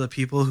available to the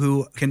people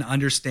who can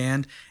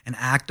understand and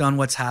act on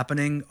what's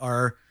happening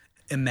are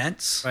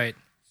immense. Right.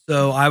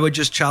 So I would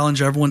just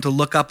challenge everyone to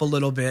look up a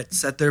little bit,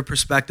 set their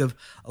perspective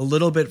a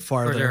little bit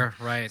farther,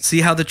 Right. see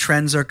how the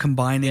trends are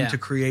combining Yeah. to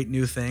create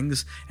new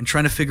things, and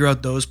trying to figure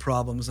out those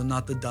problems and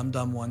not the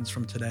dumb ones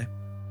from today.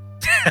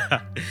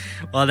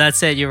 Well,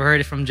 that's it. You've heard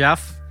it from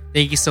Jeff.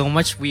 Thank you so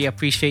much. We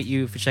appreciate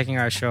you for checking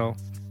our show.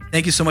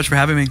 Thank you so much for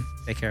having me.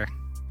 Take care.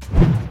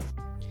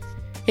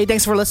 Hey,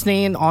 thanks for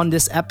listening on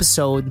this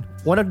episode.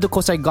 One of the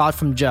quotes I got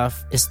from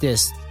Jeff is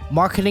this: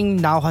 marketing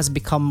now has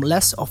become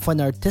less of an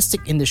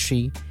artistic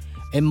industry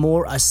and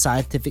more a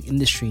scientific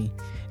industry.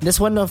 And that's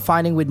what I'm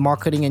finding with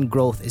marketing and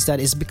growth, is that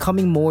it's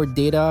becoming more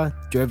data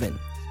driven.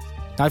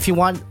 Now, if you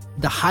want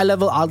the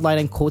high-level outline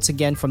and quotes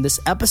again from this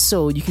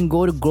episode, you can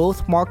go to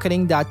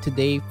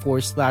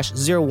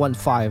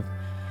growthmarketing.today/015.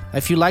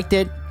 If you liked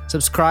it,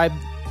 subscribe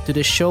to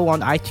the show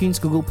on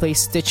iTunes, Google Play,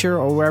 Stitcher,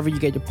 or wherever you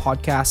get your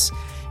podcasts.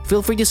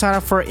 Feel free to sign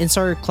up for our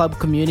Insider Club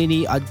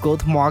community at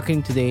Growth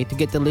Marketing Today to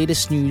get the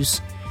latest news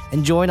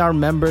and join our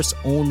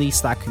members-only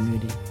Slack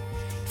community.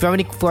 If you have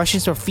any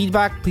questions or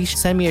feedback, please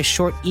send me a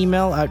short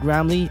email at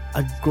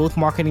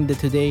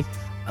ramley@growthmarketing.today.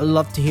 I'd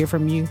love to hear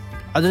from you.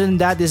 Other than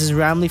that, this is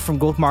Ramley from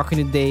Growth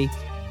Marketing Today,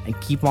 and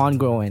keep on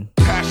growing.